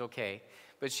not this was okay,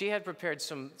 but she had prepared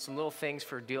some little things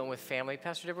for dealing with family.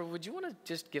 Pastor Deborah, would you want to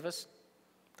just give us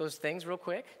those things real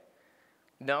quick?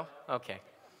 No? Okay.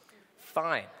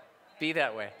 Fine. Be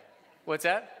that way. What's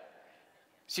that?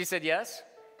 She said yes?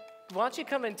 Why don't you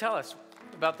come and tell us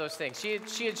about those things?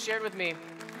 She had shared with me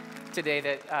today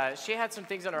that she had some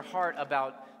things on her heart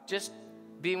about just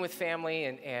being with family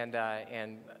and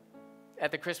at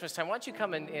the Christmas time. Why don't you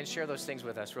come and share those things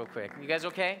with us real quick? You guys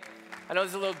okay? I know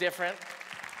this is a little different.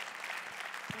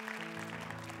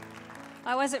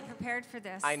 I wasn't prepared for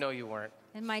this. I know you weren't.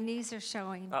 And my knees are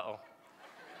showing. Uh-oh.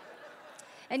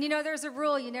 And you know, there's a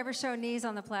rule, you never show knees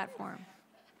on the platform.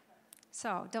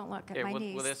 So don't look at my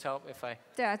knees. Will this help if I?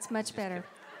 That's much better.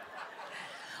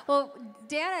 Well,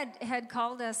 Dan had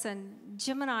called us, and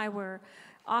Jim and I were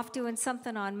off doing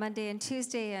something on Monday and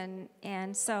Tuesday,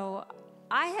 and so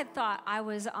I had thought I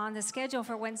was on the schedule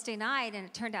for Wednesday night, and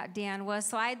it turned out Dan was.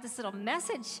 So I had this little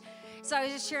message So I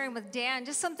was just sharing with Dan,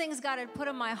 just some things God had put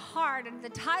in my heart. And the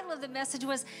title of the message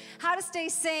was How to Stay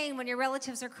Sane When Your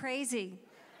Relatives Are Crazy.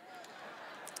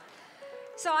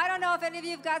 So I don't know if any of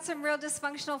you have got some real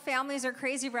dysfunctional families or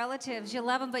crazy relatives. You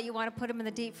love them, but you want to put them in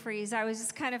the deep freeze. I was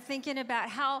just kind of thinking about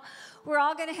how we're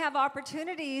all going to have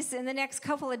opportunities in the next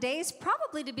couple of days,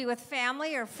 probably to be with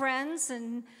family or friends.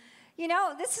 And, you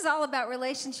know, this is all about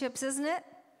relationships, isn't it?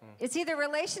 It's either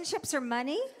relationships or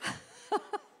money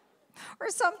or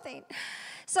something.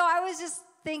 So I was just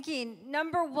thinking,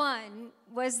 number one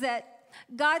was that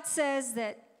God says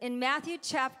that in Matthew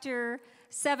chapter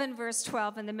 7, verse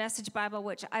 12 in the Message Bible,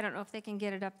 which I don't know if they can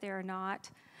get it up there or not,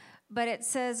 but it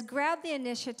says, grab the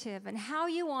initiative, and how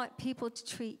you want people to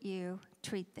treat you,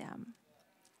 treat them.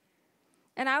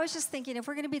 And I was just thinking, if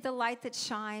we're going to be the light that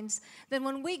shines, then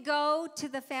when we go to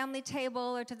the family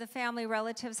table or to the family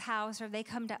relative's house or they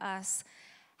come to us,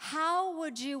 how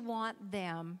would you want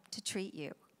them to treat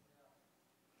you?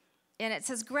 And it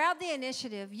says, grab the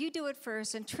initiative, you do it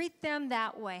first, and treat them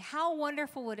that way. How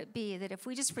wonderful would it be that if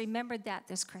we just remembered that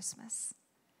this Christmas?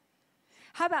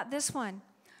 How about this one?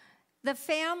 The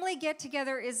family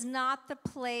get-together is not the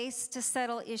place to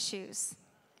settle issues.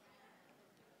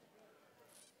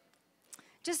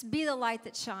 Just be the light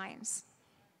that shines.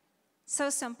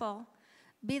 So simple.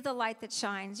 Be the light that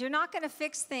shines. You're not going to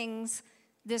fix things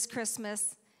this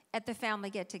Christmas at the family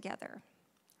get-together.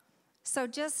 So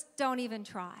just don't even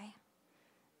try.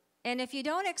 And if you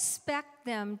don't expect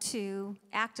them to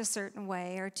act a certain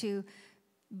way or to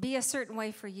be a certain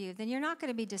way for you, then you're not going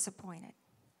to be disappointed.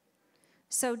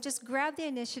 So just grab the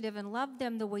initiative and love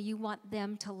them the way you want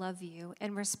them to love you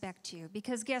and respect you.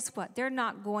 Because guess what? They're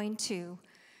not going to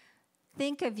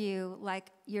think of you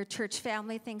like your church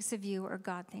family thinks of you or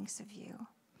God thinks of you.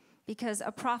 Because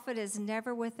a prophet is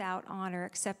never without honor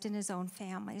except in his own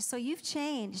family. So you've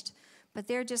changed, but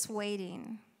they're just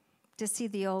waiting to see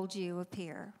the old you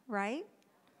appear, right?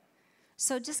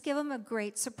 So just give them a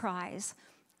great surprise.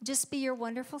 Just be your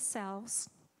wonderful selves.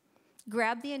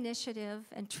 Grab the initiative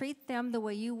and treat them the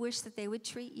way you wish that they would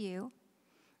treat you.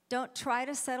 Don't try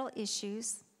to settle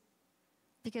issues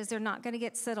because they're not going to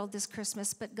get settled this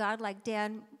Christmas. But God, like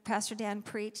Pastor Dan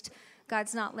preached,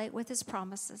 God's not late with his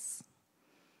promises.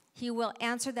 He will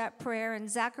answer that prayer.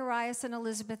 And Zacharias and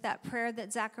Elizabeth, that prayer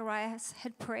that Zacharias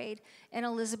had prayed and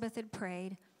Elizabeth had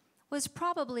prayed, was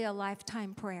probably a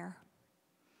lifetime prayer.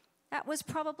 That was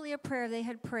probably a prayer they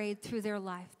had prayed through their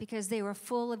life because they were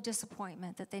full of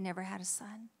disappointment that they never had a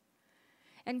son.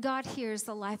 And God hears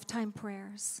the lifetime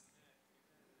prayers.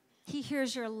 He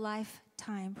hears your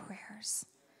lifetime prayers.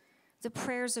 The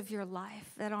prayers of your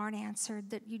life that aren't answered,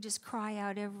 that you just cry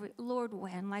out every, Lord,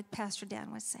 when, like Pastor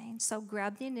Dan was saying. So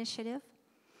grab the initiative.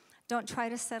 Don't try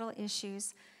to settle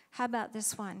issues. How about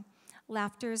this one?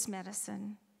 Laughter is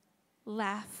medicine.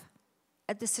 Laugh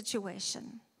at the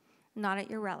situation, not at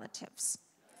your relatives.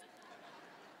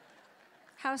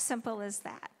 How simple is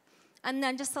that? And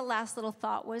then just the last little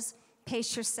thought was,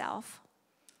 pace yourself.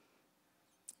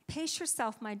 Pace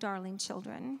yourself, my darling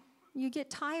children. You get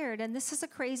tired, and this is a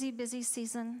crazy busy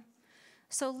season.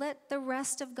 So let the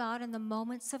rest of God and the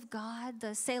moments of God,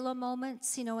 the Selah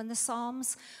moments, you know, in the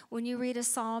Psalms, when you read a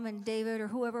psalm and David or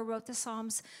whoever wrote the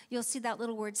Psalms, you'll see that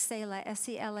little word Selah,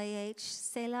 S-E-L-A-H,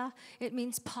 Selah. It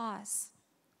means pause,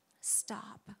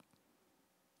 stop,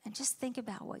 and just think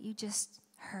about what you just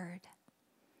heard.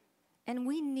 And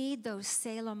we need those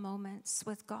Selah moments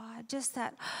with God, just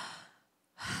that,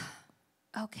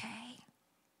 okay.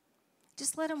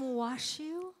 Just let him wash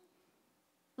you.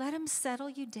 Let him settle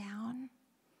you down.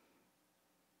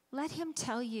 Let him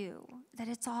tell you that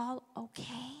it's all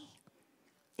okay.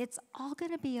 It's all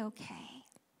going to be okay.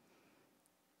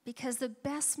 Because the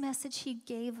best message he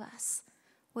gave us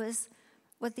was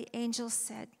what the angels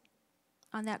said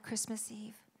on that Christmas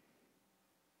Eve.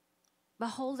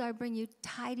 Behold, I bring you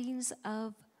tidings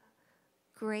of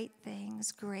great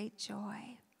things, great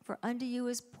joy. For unto you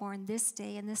is born this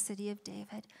day in the city of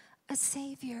David a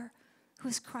Savior who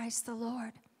is Christ the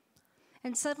Lord.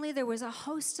 And suddenly there was a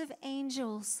host of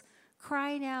angels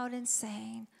crying out and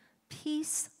saying,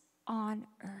 peace on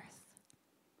earth,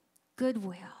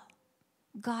 goodwill,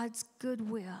 God's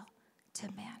goodwill to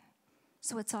men.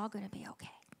 So it's all going to be okay.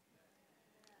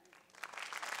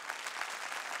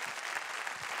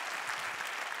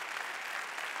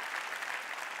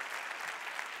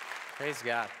 Praise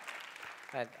God.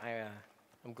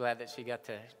 I'm glad that she got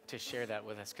to share that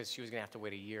with us because she was going to have to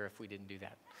wait a year if we didn't do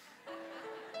that.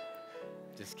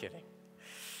 Just kidding.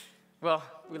 Well,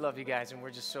 we love you guys, and we're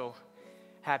just so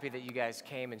happy that you guys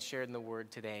came and shared in the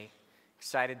Word today.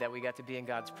 Excited that we got to be in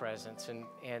God's presence.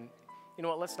 And you know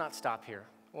what? Let's not stop here.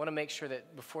 I want to make sure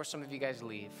that before some of you guys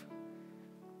leave,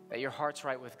 that your heart's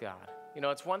right with God. You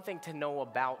know, it's one thing to know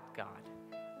about God.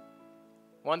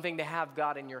 One thing to have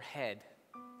God in your head.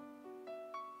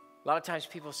 A lot of times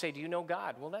people say, do you know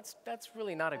God? Well, that's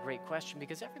really not a great question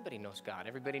because everybody knows God.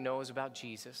 Everybody knows about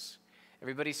Jesus.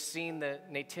 Everybody's seen the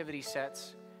nativity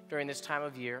sets during this time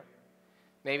of year.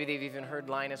 Maybe they've even heard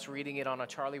Linus reading it on a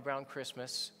Charlie Brown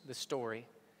Christmas, the story.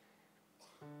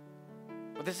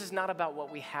 But this is not about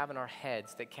what we have in our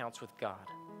heads that counts with God.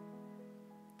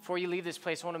 Before you leave this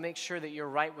place, I want to make sure that you're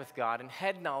right with God. And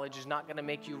head knowledge is not going to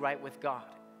make you right with God.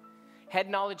 Head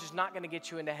knowledge is not going to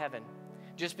get you into heaven.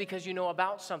 Just because you know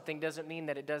about something doesn't mean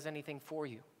that it does anything for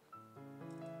you.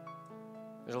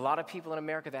 There's a lot of people in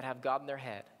America that have God in their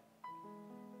head,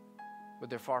 but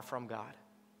they're far from God.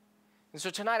 And so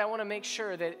tonight I want to make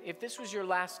sure that if this was your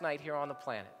last night here on the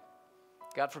planet,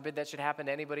 God forbid that should happen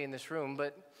to anybody in this room,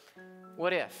 but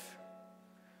what if?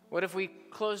 What if we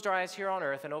closed our eyes here on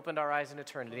earth and opened our eyes in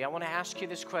eternity? I want to ask you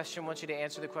this question. I want you to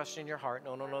answer the question in your heart.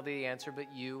 No one will know the answer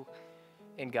but you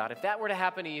and God. If that were to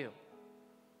happen to you,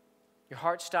 your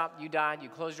heart stopped, you died, you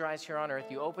closed your eyes here on earth,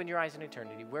 you opened your eyes in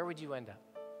eternity, where would you end up?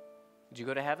 Would you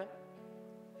go to heaven?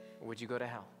 Or would you go to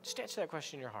hell? Just answer that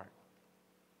question in your heart.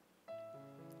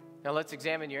 Now let's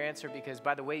examine your answer because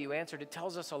by the way you answered, it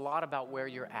tells us a lot about where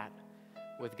you're at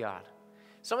with God.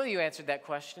 Some of you answered that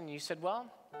question and you said, well,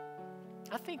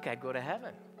 I think I'd go to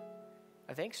heaven.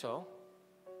 I think so.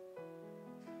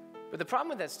 But the problem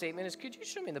with that statement is, could you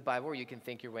show me in the Bible where you can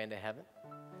think your way into heaven?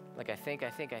 Like I think,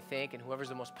 and whoever's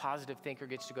the most positive thinker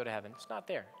gets to go to heaven. It's not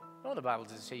there. No, the Bible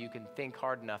doesn't say you can think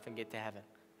hard enough and get to heaven.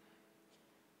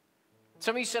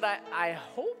 Some of you said, I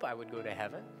hope I would go to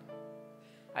heaven.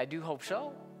 I do hope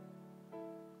so.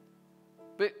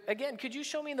 But again, could you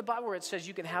show me in the Bible where it says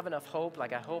you can have enough hope,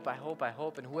 like I hope,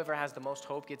 and whoever has the most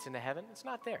hope gets into heaven? It's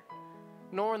not there.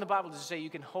 Nor in the Bible does it say you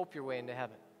can hope your way into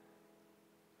heaven.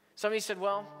 Some of you said,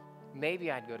 well, maybe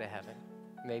I'd go to heaven.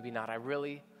 Maybe not. I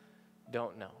really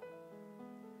don't know.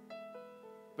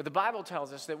 But the Bible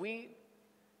tells us that we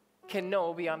can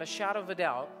know beyond a shadow of a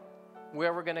doubt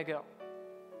where we're going to go.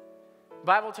 The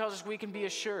Bible tells us we can be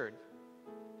assured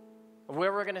of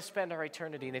where we're going to spend our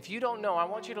eternity. And if you don't know, I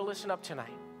want you to listen up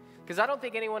tonight. Because I don't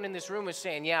think anyone in this room is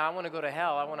saying, yeah, I want to go to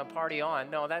hell, I want to party on.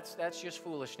 No, that's just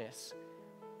foolishness.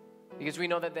 Because we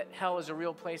know that hell is a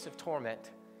real place of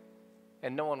torment,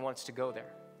 and no one wants to go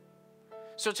there.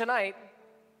 So tonight,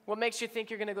 what makes you think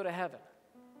you're going to go to heaven?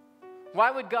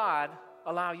 Why would God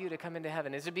allow you to come into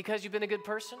heaven? Is it because you've been a good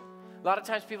person? A lot of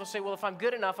times people say, well, if I'm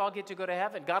good enough, I'll get to go to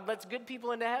heaven. God lets good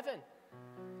people into heaven.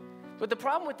 But the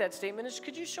problem with that statement is,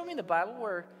 could you show me in the Bible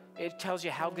where it tells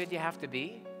you how good you have to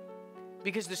be?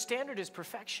 Because the standard is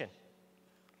perfection.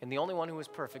 And the only one who is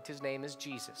perfect, his name is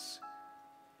Jesus.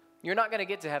 You're not going to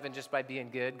get to heaven just by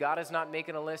being good. God is not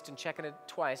making a list and checking it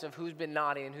twice of who's been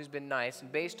naughty and who's been nice.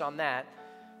 And based on that,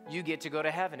 you get to go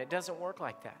to heaven. It doesn't work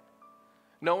like that.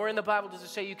 Nowhere in the Bible does it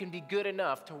say you can be good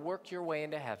enough to work your way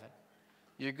into heaven.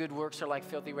 Your good works are like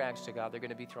filthy rags to God. They're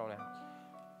going to be thrown out.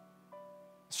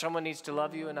 Someone needs to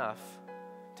love you enough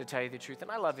to tell you the truth. And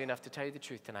I love you enough to tell you the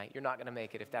truth tonight. You're not going to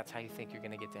make it if that's how you think you're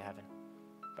going to get to heaven,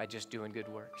 by just doing good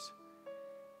works.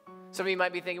 Some of you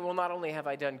might be thinking, well, not only have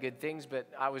I done good things, but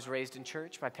I was raised in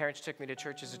church. My parents took me to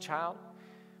church as a child.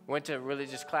 Went to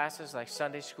religious classes like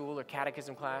Sunday school or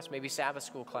catechism class, maybe Sabbath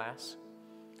school class.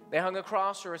 They hung a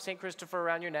cross or a St. Christopher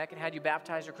around your neck and had you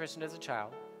baptized or christened as a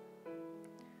child.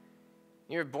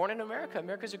 You're born in America.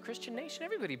 America's a Christian nation.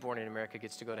 Everybody born in America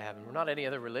gets to go to heaven. We're not any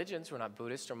other religions. We're not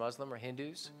Buddhists or Muslim or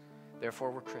Hindus.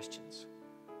 Therefore, we're Christians.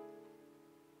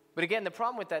 But again, the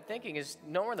problem with that thinking is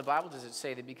nowhere in the Bible does it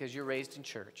say that because you're raised in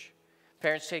church,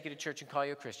 parents take you to church and call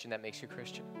you a Christian, that makes you a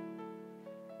Christian.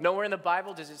 Nowhere in the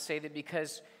Bible does it say that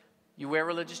because you wear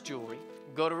religious jewelry,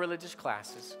 go to religious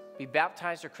classes, be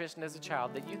baptized or christened as a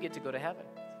child, that you get to go to heaven.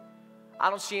 I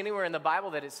don't see anywhere in the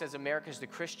Bible that it says America's the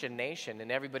Christian nation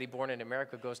and everybody born in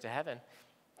America goes to heaven.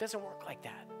 It doesn't work like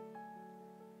that.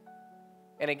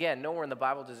 And again, nowhere in the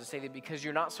Bible does it say that because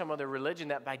you're not some other religion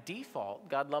that by default,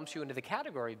 God lumps you into the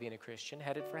category of being a Christian,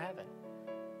 headed for heaven.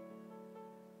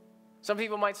 Some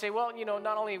people might say, well, you know,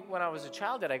 not only when I was a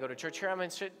child did I go to church, here I'm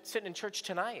sitting in church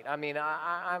tonight. I mean,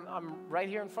 I'm right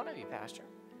here in front of you, Pastor.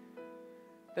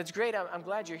 That's great. I'm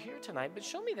glad you're here tonight, but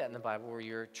show me that in the Bible where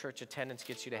your church attendance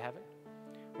gets you to heaven.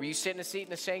 Where you sit in a seat in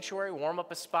the sanctuary, warm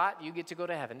up a spot, you get to go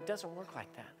to heaven. It doesn't work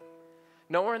like that.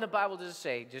 Nowhere in the Bible does it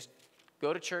say, just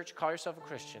go to church, call yourself a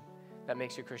Christian. That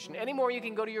makes you a Christian. Anymore, you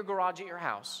can go to your garage at your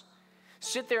house,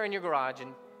 sit there in your garage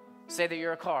and say that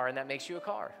you're a car, and that makes you a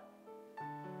car.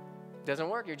 It doesn't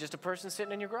work. You're just a person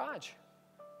sitting in your garage.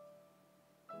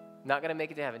 Not going to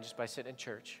make it to heaven just by sitting in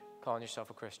church, calling yourself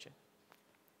a Christian.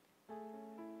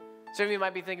 Some of you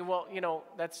might be thinking, well,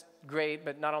 that's great,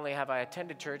 but not only have I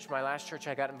attended church, my last church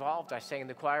I got involved. I sang in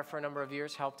the choir for a number of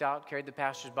years, helped out, carried the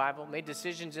pastor's Bible, made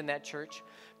decisions in that church.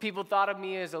 People thought of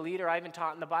me as a leader. I even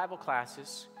taught in the Bible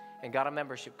classes and got a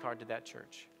membership card to that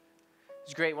church.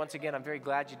 It's great. Once again, I'm very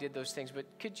glad you did those things, but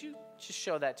could you just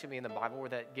show that to me in the Bible where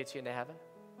that gets you into heaven?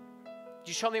 Could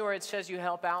you show me where it says you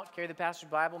help out, carry the pastor's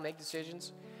Bible, make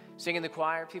decisions, sing in the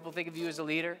choir, people think of you as a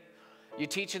leader, you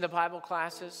teach in the Bible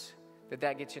classes,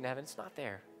 that gets you into heaven? It's not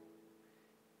there.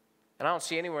 And I don't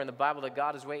see anywhere in the Bible that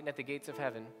God is waiting at the gates of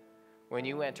heaven when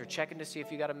you enter, checking to see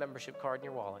if you got a membership card in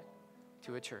your wallet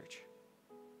to a church.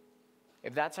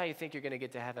 If that's how you think you're going to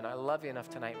get to heaven, I love you enough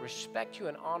tonight, respect you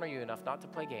and honor you enough not to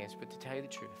play games, but to tell you the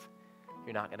truth,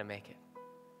 you're not going to make it.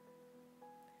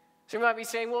 So you might be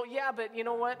saying, well, yeah, but you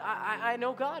know what? I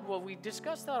know God. Well, we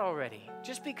discussed that already.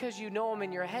 Just because you know him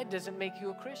in your head doesn't make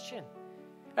you a Christian.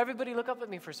 Everybody look up at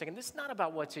me for a second. This is not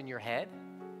about what's in your head.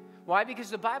 Why? Because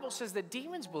the Bible says that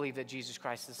demons believe that Jesus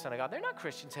Christ is the Son of God. They're not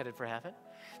Christians headed for heaven.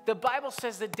 The Bible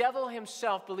says the devil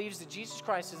himself believes that Jesus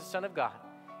Christ is the Son of God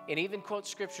and even quotes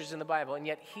scriptures in the Bible, and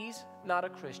yet he's not a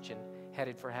Christian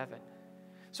headed for heaven.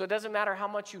 So it doesn't matter how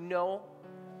much you know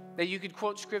that you could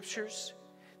quote scriptures,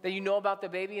 that you know about the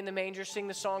baby in the manger, sing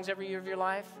the songs every year of your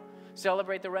life,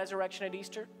 celebrate the resurrection at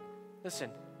Easter.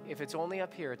 Listen, if it's only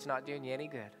up here, it's not doing you any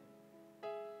good.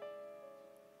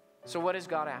 So what is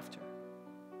God after?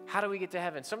 How do we get to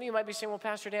heaven? Some of you might be saying, well,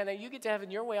 Pastor Dan, you get to heaven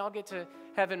your way, I'll get to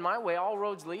heaven my way. All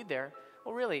roads lead there.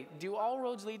 Well, really, do all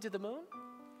roads lead to the moon?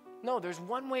 No, there's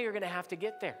one way you're going to have to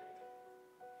get there.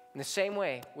 In the same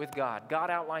way with God. God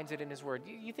outlines it in his word.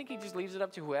 You think he just leaves it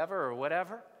up to whoever or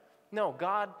whatever? No,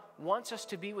 God wants us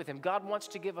to be with him. God wants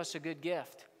to give us a good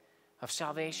gift of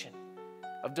salvation,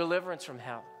 of deliverance from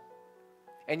hell.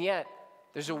 And yet,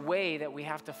 there's a way that we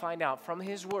have to find out from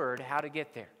his word how to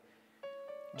get there.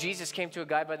 Jesus came to a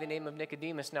guy by the name of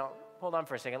Nicodemus. Now, hold on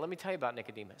for a second. Let me tell you about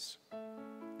Nicodemus.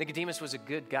 Nicodemus was a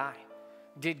good guy,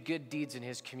 did good deeds in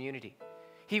his community.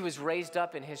 He was raised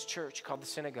up in his church called the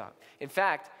synagogue. In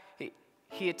fact,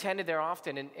 he attended there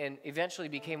often and eventually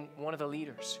became one of the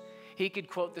leaders. He could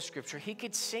quote the scripture. He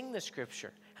could sing the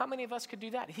scripture. How many of us could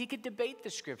do that? He could debate the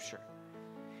scripture.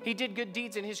 He did good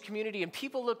deeds in his community, and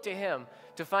people looked to him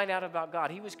to find out about God.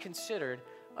 He was considered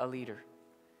a leader.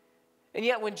 And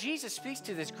yet when Jesus speaks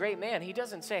to this great man, he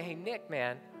doesn't say, hey, Nick,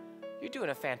 man, you're doing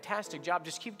a fantastic job.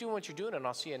 Just keep doing what you're doing and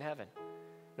I'll see you in heaven.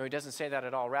 No, he doesn't say that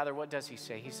at all. Rather, what does he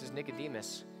say? He says,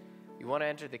 Nicodemus, you want to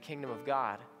enter the kingdom of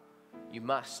God, you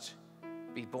must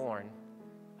be born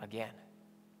again.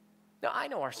 Now, I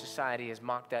know our society has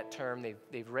mocked that term.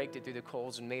 They've raked it through the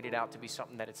coals and made it out to be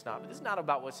something that it's not. But this is not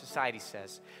about what society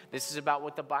says. This is about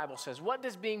what the Bible says. What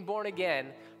does being born again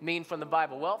mean from the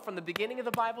Bible? Well, from the beginning of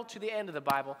the Bible to the end of the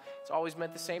Bible, it's always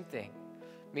meant the same thing.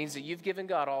 It means that you've given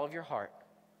God all of your heart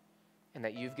and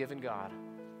that you've given God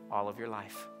all of your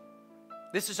life.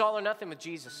 This is all or nothing with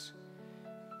Jesus.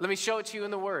 Let me show it to you in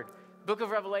the Word. Book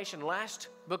of Revelation, last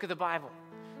book of the Bible.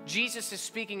 Jesus is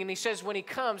speaking and he says when he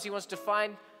comes, he wants to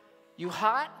find you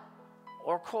hot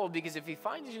or cold, because if he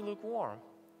finds you lukewarm,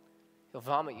 he'll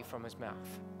vomit you from his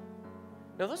mouth.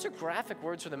 Now, those are graphic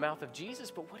words from the mouth of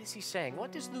Jesus, but what is he saying?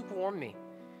 What does lukewarm mean?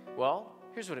 Well,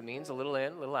 here's what it means. A little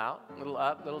in, a little out, a little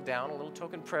up, a little down, a little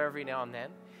token prayer every now and then,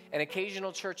 an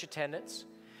occasional church attendance.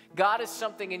 God is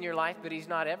something in your life, but he's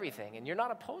not everything. And you're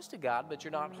not opposed to God, but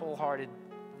you're not wholehearted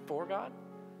for God.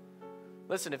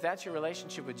 Listen, if that's your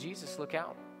relationship with Jesus, look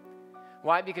out.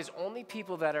 Why? Because only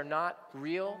people that are not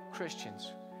real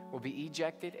Christians will be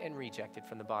ejected and rejected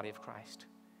from the body of Christ.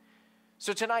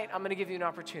 So tonight, I'm going to give you an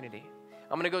opportunity.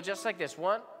 I'm going to go just like this.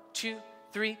 1, 2,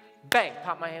 3, bang,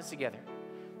 pop my hands together.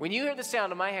 When you hear the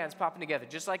sound of my hands popping together,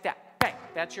 just like that, bang,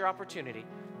 that's your opportunity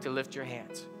to lift your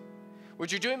hands.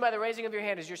 What you're doing by the raising of your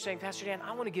hand is you're saying, Pastor Dan,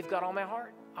 I want to give God all my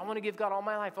heart. I want to give God all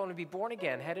my life. I want to be born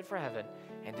again, headed for heaven,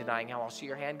 and denying how. I'll see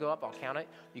your hand go up. I'll count it.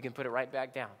 You can put it right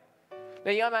back down.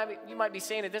 Now, you might be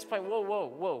saying at this point,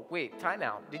 whoa, wait, time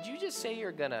out. Did you just say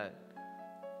you're going to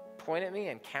point at me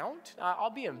and count?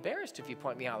 I'll be embarrassed if you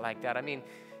point me out like that. I mean,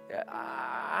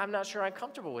 I'm not sure I'm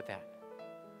comfortable with that.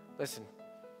 Listen,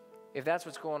 if that's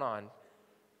what's going on,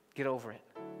 get over it.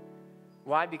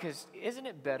 Why? Because isn't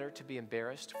it better to be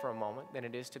embarrassed for a moment than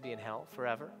it is to be in hell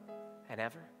forever and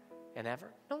ever and ever?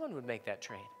 No one would make that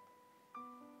trade.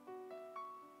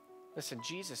 Listen,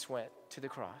 Jesus went to the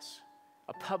cross.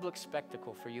 A public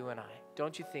spectacle for you and I.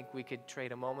 Don't you think we could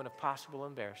trade a moment of possible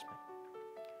embarrassment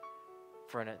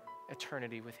for an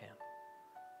eternity with him?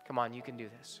 Come on, you can do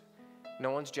this.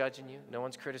 No one's judging you. No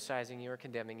one's criticizing you or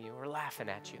condemning you or laughing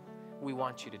at you. We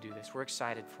want you to do this. We're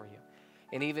excited for you.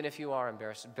 And even if you are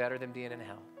embarrassed, better than being in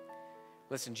hell.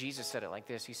 Listen, Jesus said it like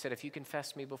this. He said, if you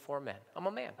confess me before men, I'm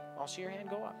a man. I'll see your hand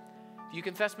go up. If you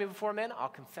confess me before men, I'll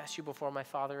confess you before my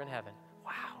Father in heaven.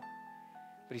 Wow.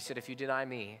 But he said, if you deny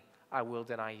me, I will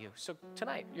deny you. So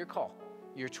tonight, your call,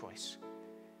 your choice.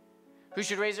 Who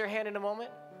should raise their hand in a moment?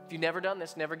 If you've never done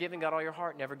this, never given God all your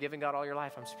heart, never given God all your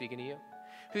life, I'm speaking to you.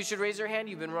 Who should raise their hand?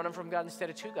 You've been running from God instead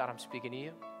of to God, I'm speaking to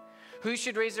you. Who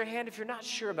should raise their hand if you're not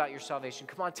sure about your salvation?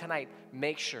 Come on, tonight,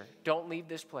 make sure. Don't leave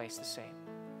this place the same.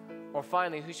 Or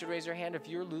finally, who should raise their hand if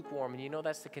you're lukewarm and you know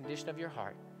that's the condition of your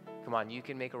heart? Come on, you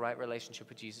can make a right relationship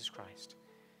with Jesus Christ.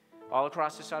 All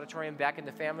across this auditorium, back in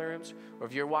the family rooms, or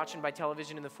if you're watching by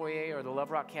television in the foyer or the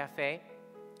Love Rock Cafe,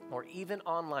 or even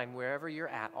online, wherever you're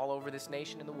at, all over this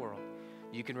nation and the world,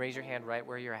 you can raise your hand right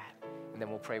where you're at, and then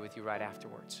we'll pray with you right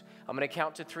afterwards. I'm going to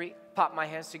count to 3, pop my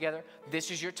hands together.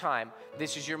 This is your time.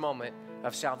 This is your moment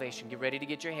of salvation. Get ready to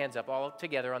get your hands up all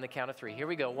together on the count of 3. Here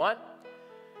we go. 1,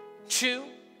 2,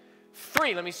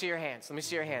 3. Let me see your hands. Let me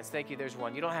see your hands. Thank you. There's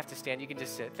 1. You don't have to stand. You can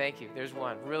just sit. Thank you. There's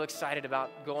 1. Real excited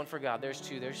about going for God. There's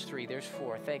 2. There's 3. There's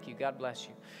 4. Thank you. God bless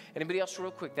you. Anybody else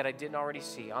real quick that I didn't already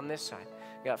see on this side?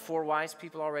 We got 4 wise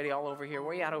people already all over here.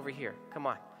 Where are you at over here? Come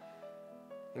on.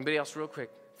 Anybody else real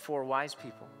quick? 4 wise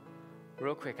people.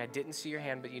 Real quick. I didn't see your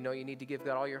hand, but you know you need to give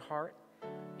God all your heart.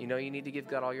 You know you need to give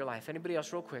God all your life. Anybody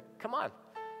else real quick? Come on.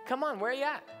 Come on. Where are you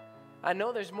at? I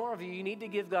know there's more of you. You need to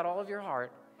give God all of your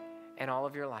heart and all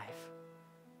of your life.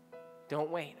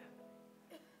 Don't wait.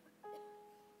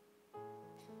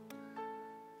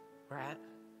 Right?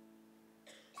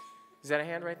 Is that a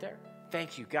hand right there?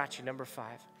 Thank you. Got you. Number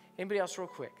 5. Anybody else real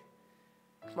quick?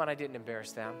 Come on, I didn't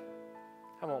embarrass them.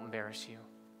 I won't embarrass you.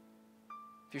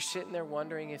 If you're sitting there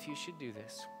wondering if you should do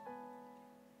this,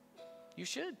 you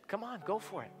should. Come on, go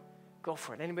for it. Go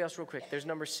for it. Anybody else real quick? There's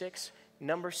number 6,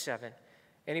 number 7.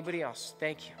 Anybody else?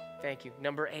 Thank you. Thank you.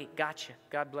 Number 8. Gotcha.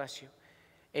 God bless you.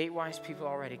 8 wise people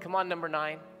already. Come on, number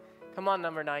 9. Come on,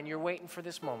 number 9. You're waiting for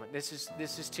this moment. This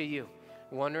is to you.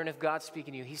 Wondering if God's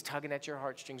speaking to you. He's tugging at your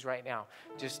heartstrings right now.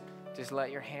 Just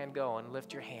let your hand go and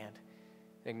lift your hand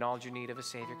and acknowledge your need of a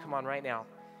Savior. Come on right now.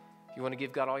 If you want to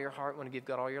give God all your heart, want to give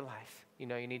God all your life, you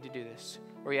know you need to do this.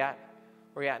 Where you at?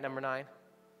 Where you at, number 9?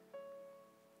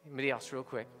 Anybody else real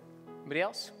quick? Anybody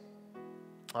else?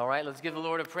 All right, let's give the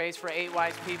Lord a praise for 8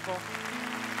 wise people.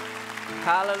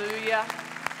 Hallelujah.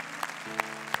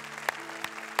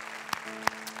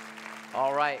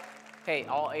 All right. Hey,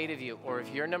 all 8 of you, or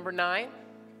if you're number 9,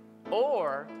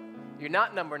 or you're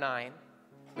not number 9,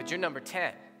 but you're number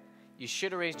 10, you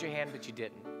should have raised your hand, but you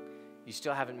didn't. You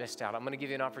still haven't missed out. I'm going to give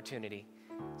you an opportunity,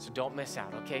 so don't miss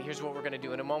out, okay? Here's what we're going to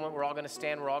do. In a moment, we're all going to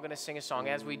stand. We're all going to sing a song.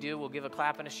 As we do, we'll give a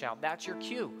clap and a shout. That's your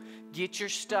cue. Get your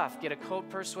stuff. Get a coat,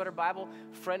 purse, sweater, Bible.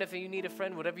 Friend, if you need a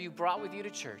friend, whatever you brought with you to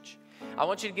church. I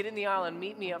want you to get in the aisle and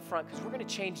meet me up front because we're going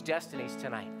to change destinies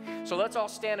tonight. So let's all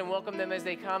stand and welcome them as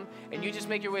they come. And you just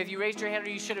make your way. If you raised your hand or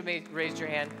you should have raised your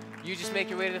hand, you just make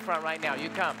your way to the front right now. You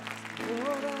come.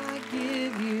 Lord, I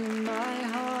give you my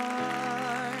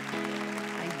heart.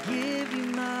 I give you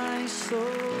my soul.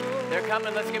 They're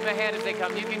coming. Let's give them a hand as they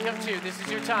come. You can come too. This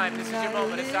is your time. This is your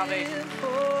moment of salvation.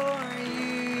 For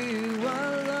you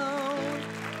alone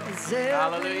is every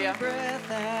Hallelujah. breath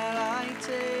that I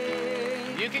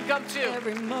take. You can come too.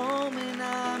 Every moment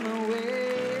I'm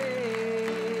awake.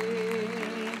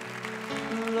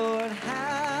 Lord,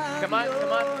 have Come on, your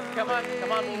come on, come on,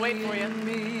 come on. We'll wait for you.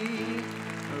 me.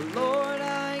 Lord,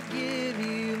 I give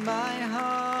you my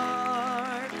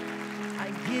heart.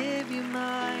 I give you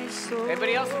my soul.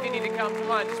 Anybody else, if you need to come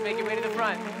on. Just make your way to the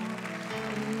front.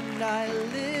 And I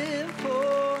live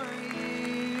for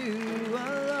you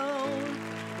alone.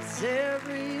 It's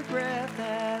every breath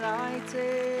that I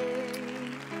take.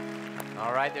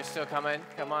 All right, they're still coming.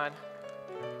 Come on.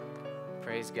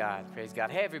 Praise God. Praise God.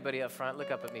 Hey, everybody up front,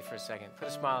 look up at me for a second. Put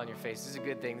a smile on your face. This is a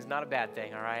good thing. It's not a bad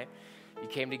thing, all right? You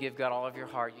came to give God all of your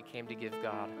heart. You came to give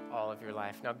God all of your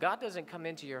life. Now, God doesn't come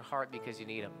into your heart because you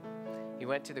need him. He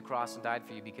went to the cross and died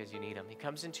for you because you need him. He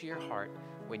comes into your heart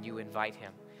when you invite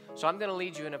him. So I'm going to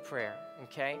lead you in a prayer,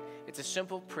 okay? It's a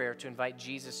simple prayer to invite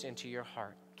Jesus into your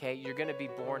heart, okay? You're going to be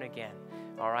born again,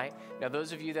 all right? Now,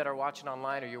 those of you that are watching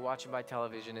online or you're watching by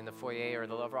television in the foyer or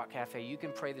the Love Rock Cafe, you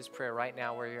can pray this prayer right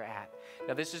now where you're at.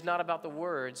 Now, this is not about the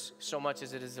words so much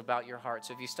as it is about your heart.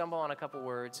 So if you stumble on a couple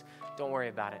words, don't worry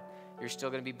about it. You're still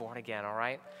going to be born again, all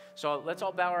right? So let's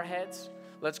all bow our heads.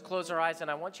 Let's close our eyes,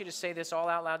 and I want you to say this all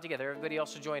out loud together. Everybody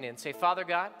else will join in. Say, Father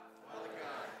God,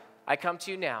 I come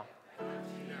to you now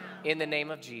in the name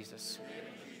of Jesus.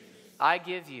 I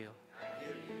give you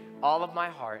all of my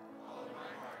heart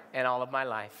and all of my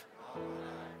life.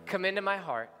 Come into my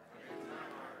heart.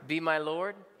 Be my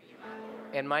Lord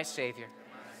and my Savior.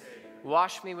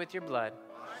 Wash me with your blood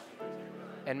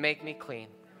and make me clean.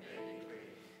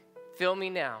 Fill me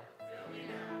now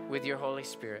with your Holy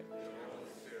Spirit.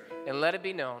 And let it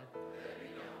be known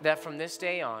that from this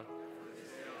day on,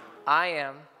 I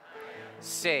am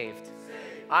saved.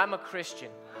 I'm a Christian.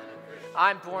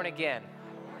 I'm born again,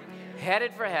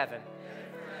 headed for heaven,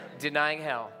 denying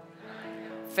hell.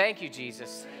 Thank you,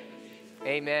 Jesus.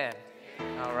 Amen.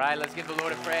 All right, let's give the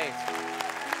Lord a praise.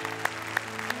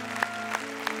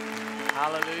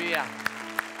 Hallelujah.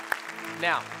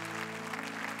 Now,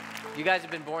 you guys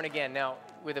have been born again. Now,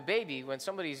 with a baby, when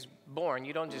somebody's born,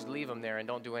 you don't just leave them there and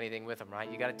don't do anything with them,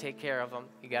 right? You got to take care of them.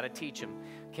 You got to teach them,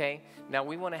 okay? Now,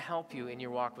 we want to help you in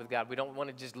your walk with God. We don't want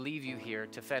to just leave you here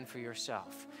to fend for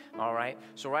yourself, all right?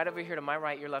 So right over here to my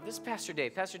right, your left, this is Pastor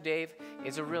Dave. Pastor Dave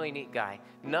is a really neat guy.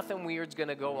 Nothing weird's going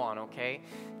to go on, okay?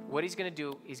 What he's going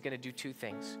to do two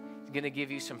things. He's going to give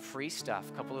you some free stuff,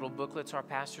 a couple little booklets our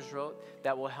pastors wrote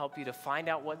that will help you to find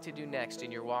out what to do next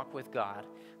in your walk with God,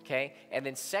 okay? And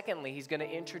then secondly, he's going to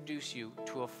introduce you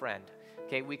to a friend.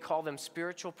 Okay, we call them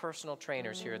spiritual personal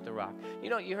trainers here at The Rock. You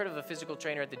know, you heard of a physical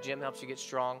trainer at the gym, helps you get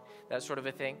strong, that sort of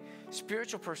a thing.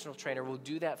 Spiritual personal trainer will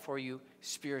do that for you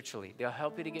spiritually. They'll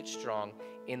help you to get strong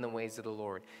in the ways of the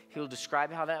Lord. He'll describe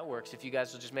how that works. If you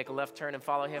guys will just make a left turn and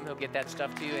follow him, he'll get that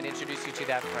stuff to you and introduce you to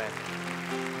that friend.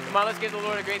 Come on, let's give the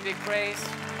Lord a great big praise.